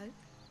well, I hope.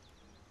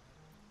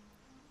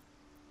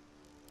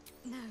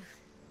 No.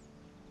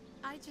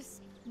 I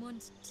just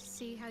wanted to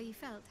see how you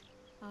felt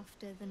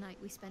after the night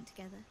we spent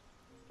together.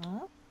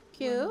 Oh,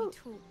 cute. When we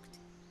talked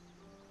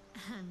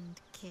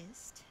and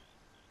kissed.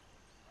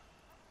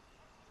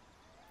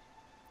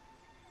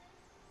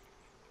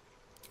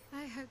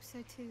 I hope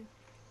so too.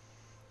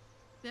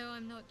 Though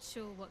I'm not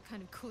sure what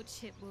kind of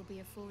courtship will be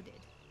afforded,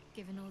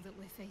 given all that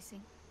we're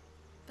facing.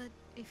 But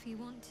if you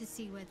want to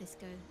see where this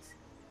goes,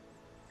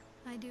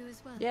 I do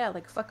as well. Yeah,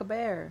 like fuck a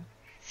bear.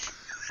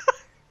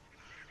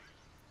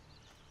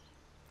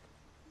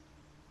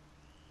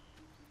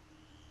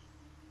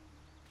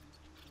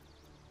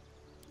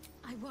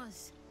 I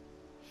was.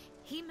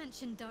 He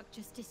mentioned Dark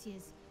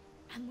Justiciars,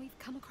 and we've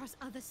come across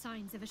other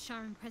signs of a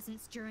Sharon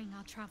presence during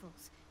our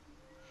travels.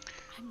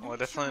 Well, I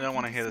definitely don't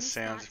want to hear the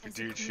sounds if you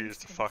do choose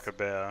to fuck a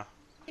bear.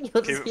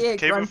 You'll just hear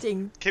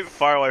grunting. Keep it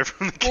far away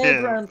from the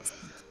kid. Grunts.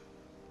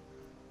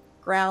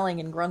 Growling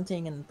and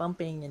grunting and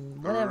bumping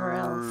and whatever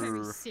else.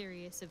 Very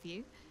serious of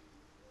you.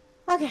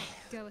 Okay.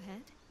 Go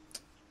ahead.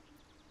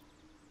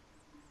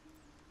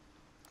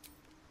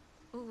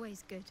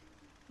 Always good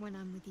when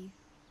I'm with you.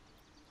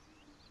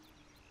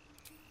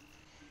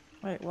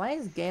 Wait, why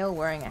is Gale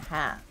wearing a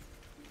hat?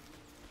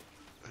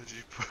 Did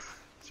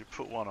you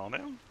put one on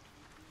him?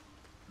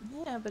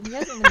 Yeah, but he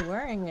hasn't been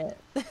wearing it.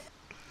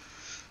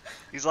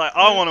 He's like,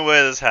 I want to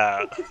wear this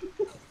hat.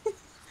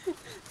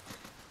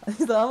 He's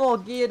like, I'm all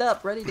geared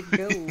up, ready to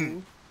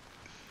go.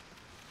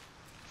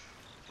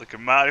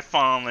 Looking mighty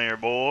fine there,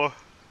 boy.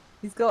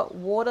 He's got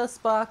water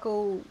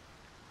sparkle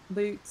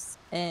boots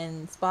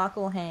and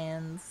sparkle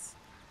hands.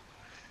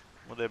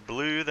 Well, they're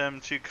blue.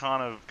 Them two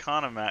kind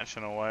of match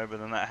in a way,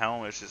 but then that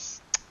helmet's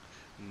just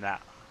nah.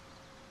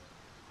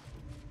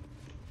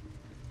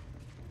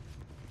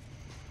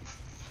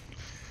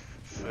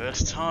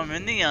 First time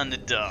in the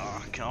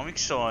Underdark. I'm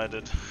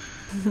excited.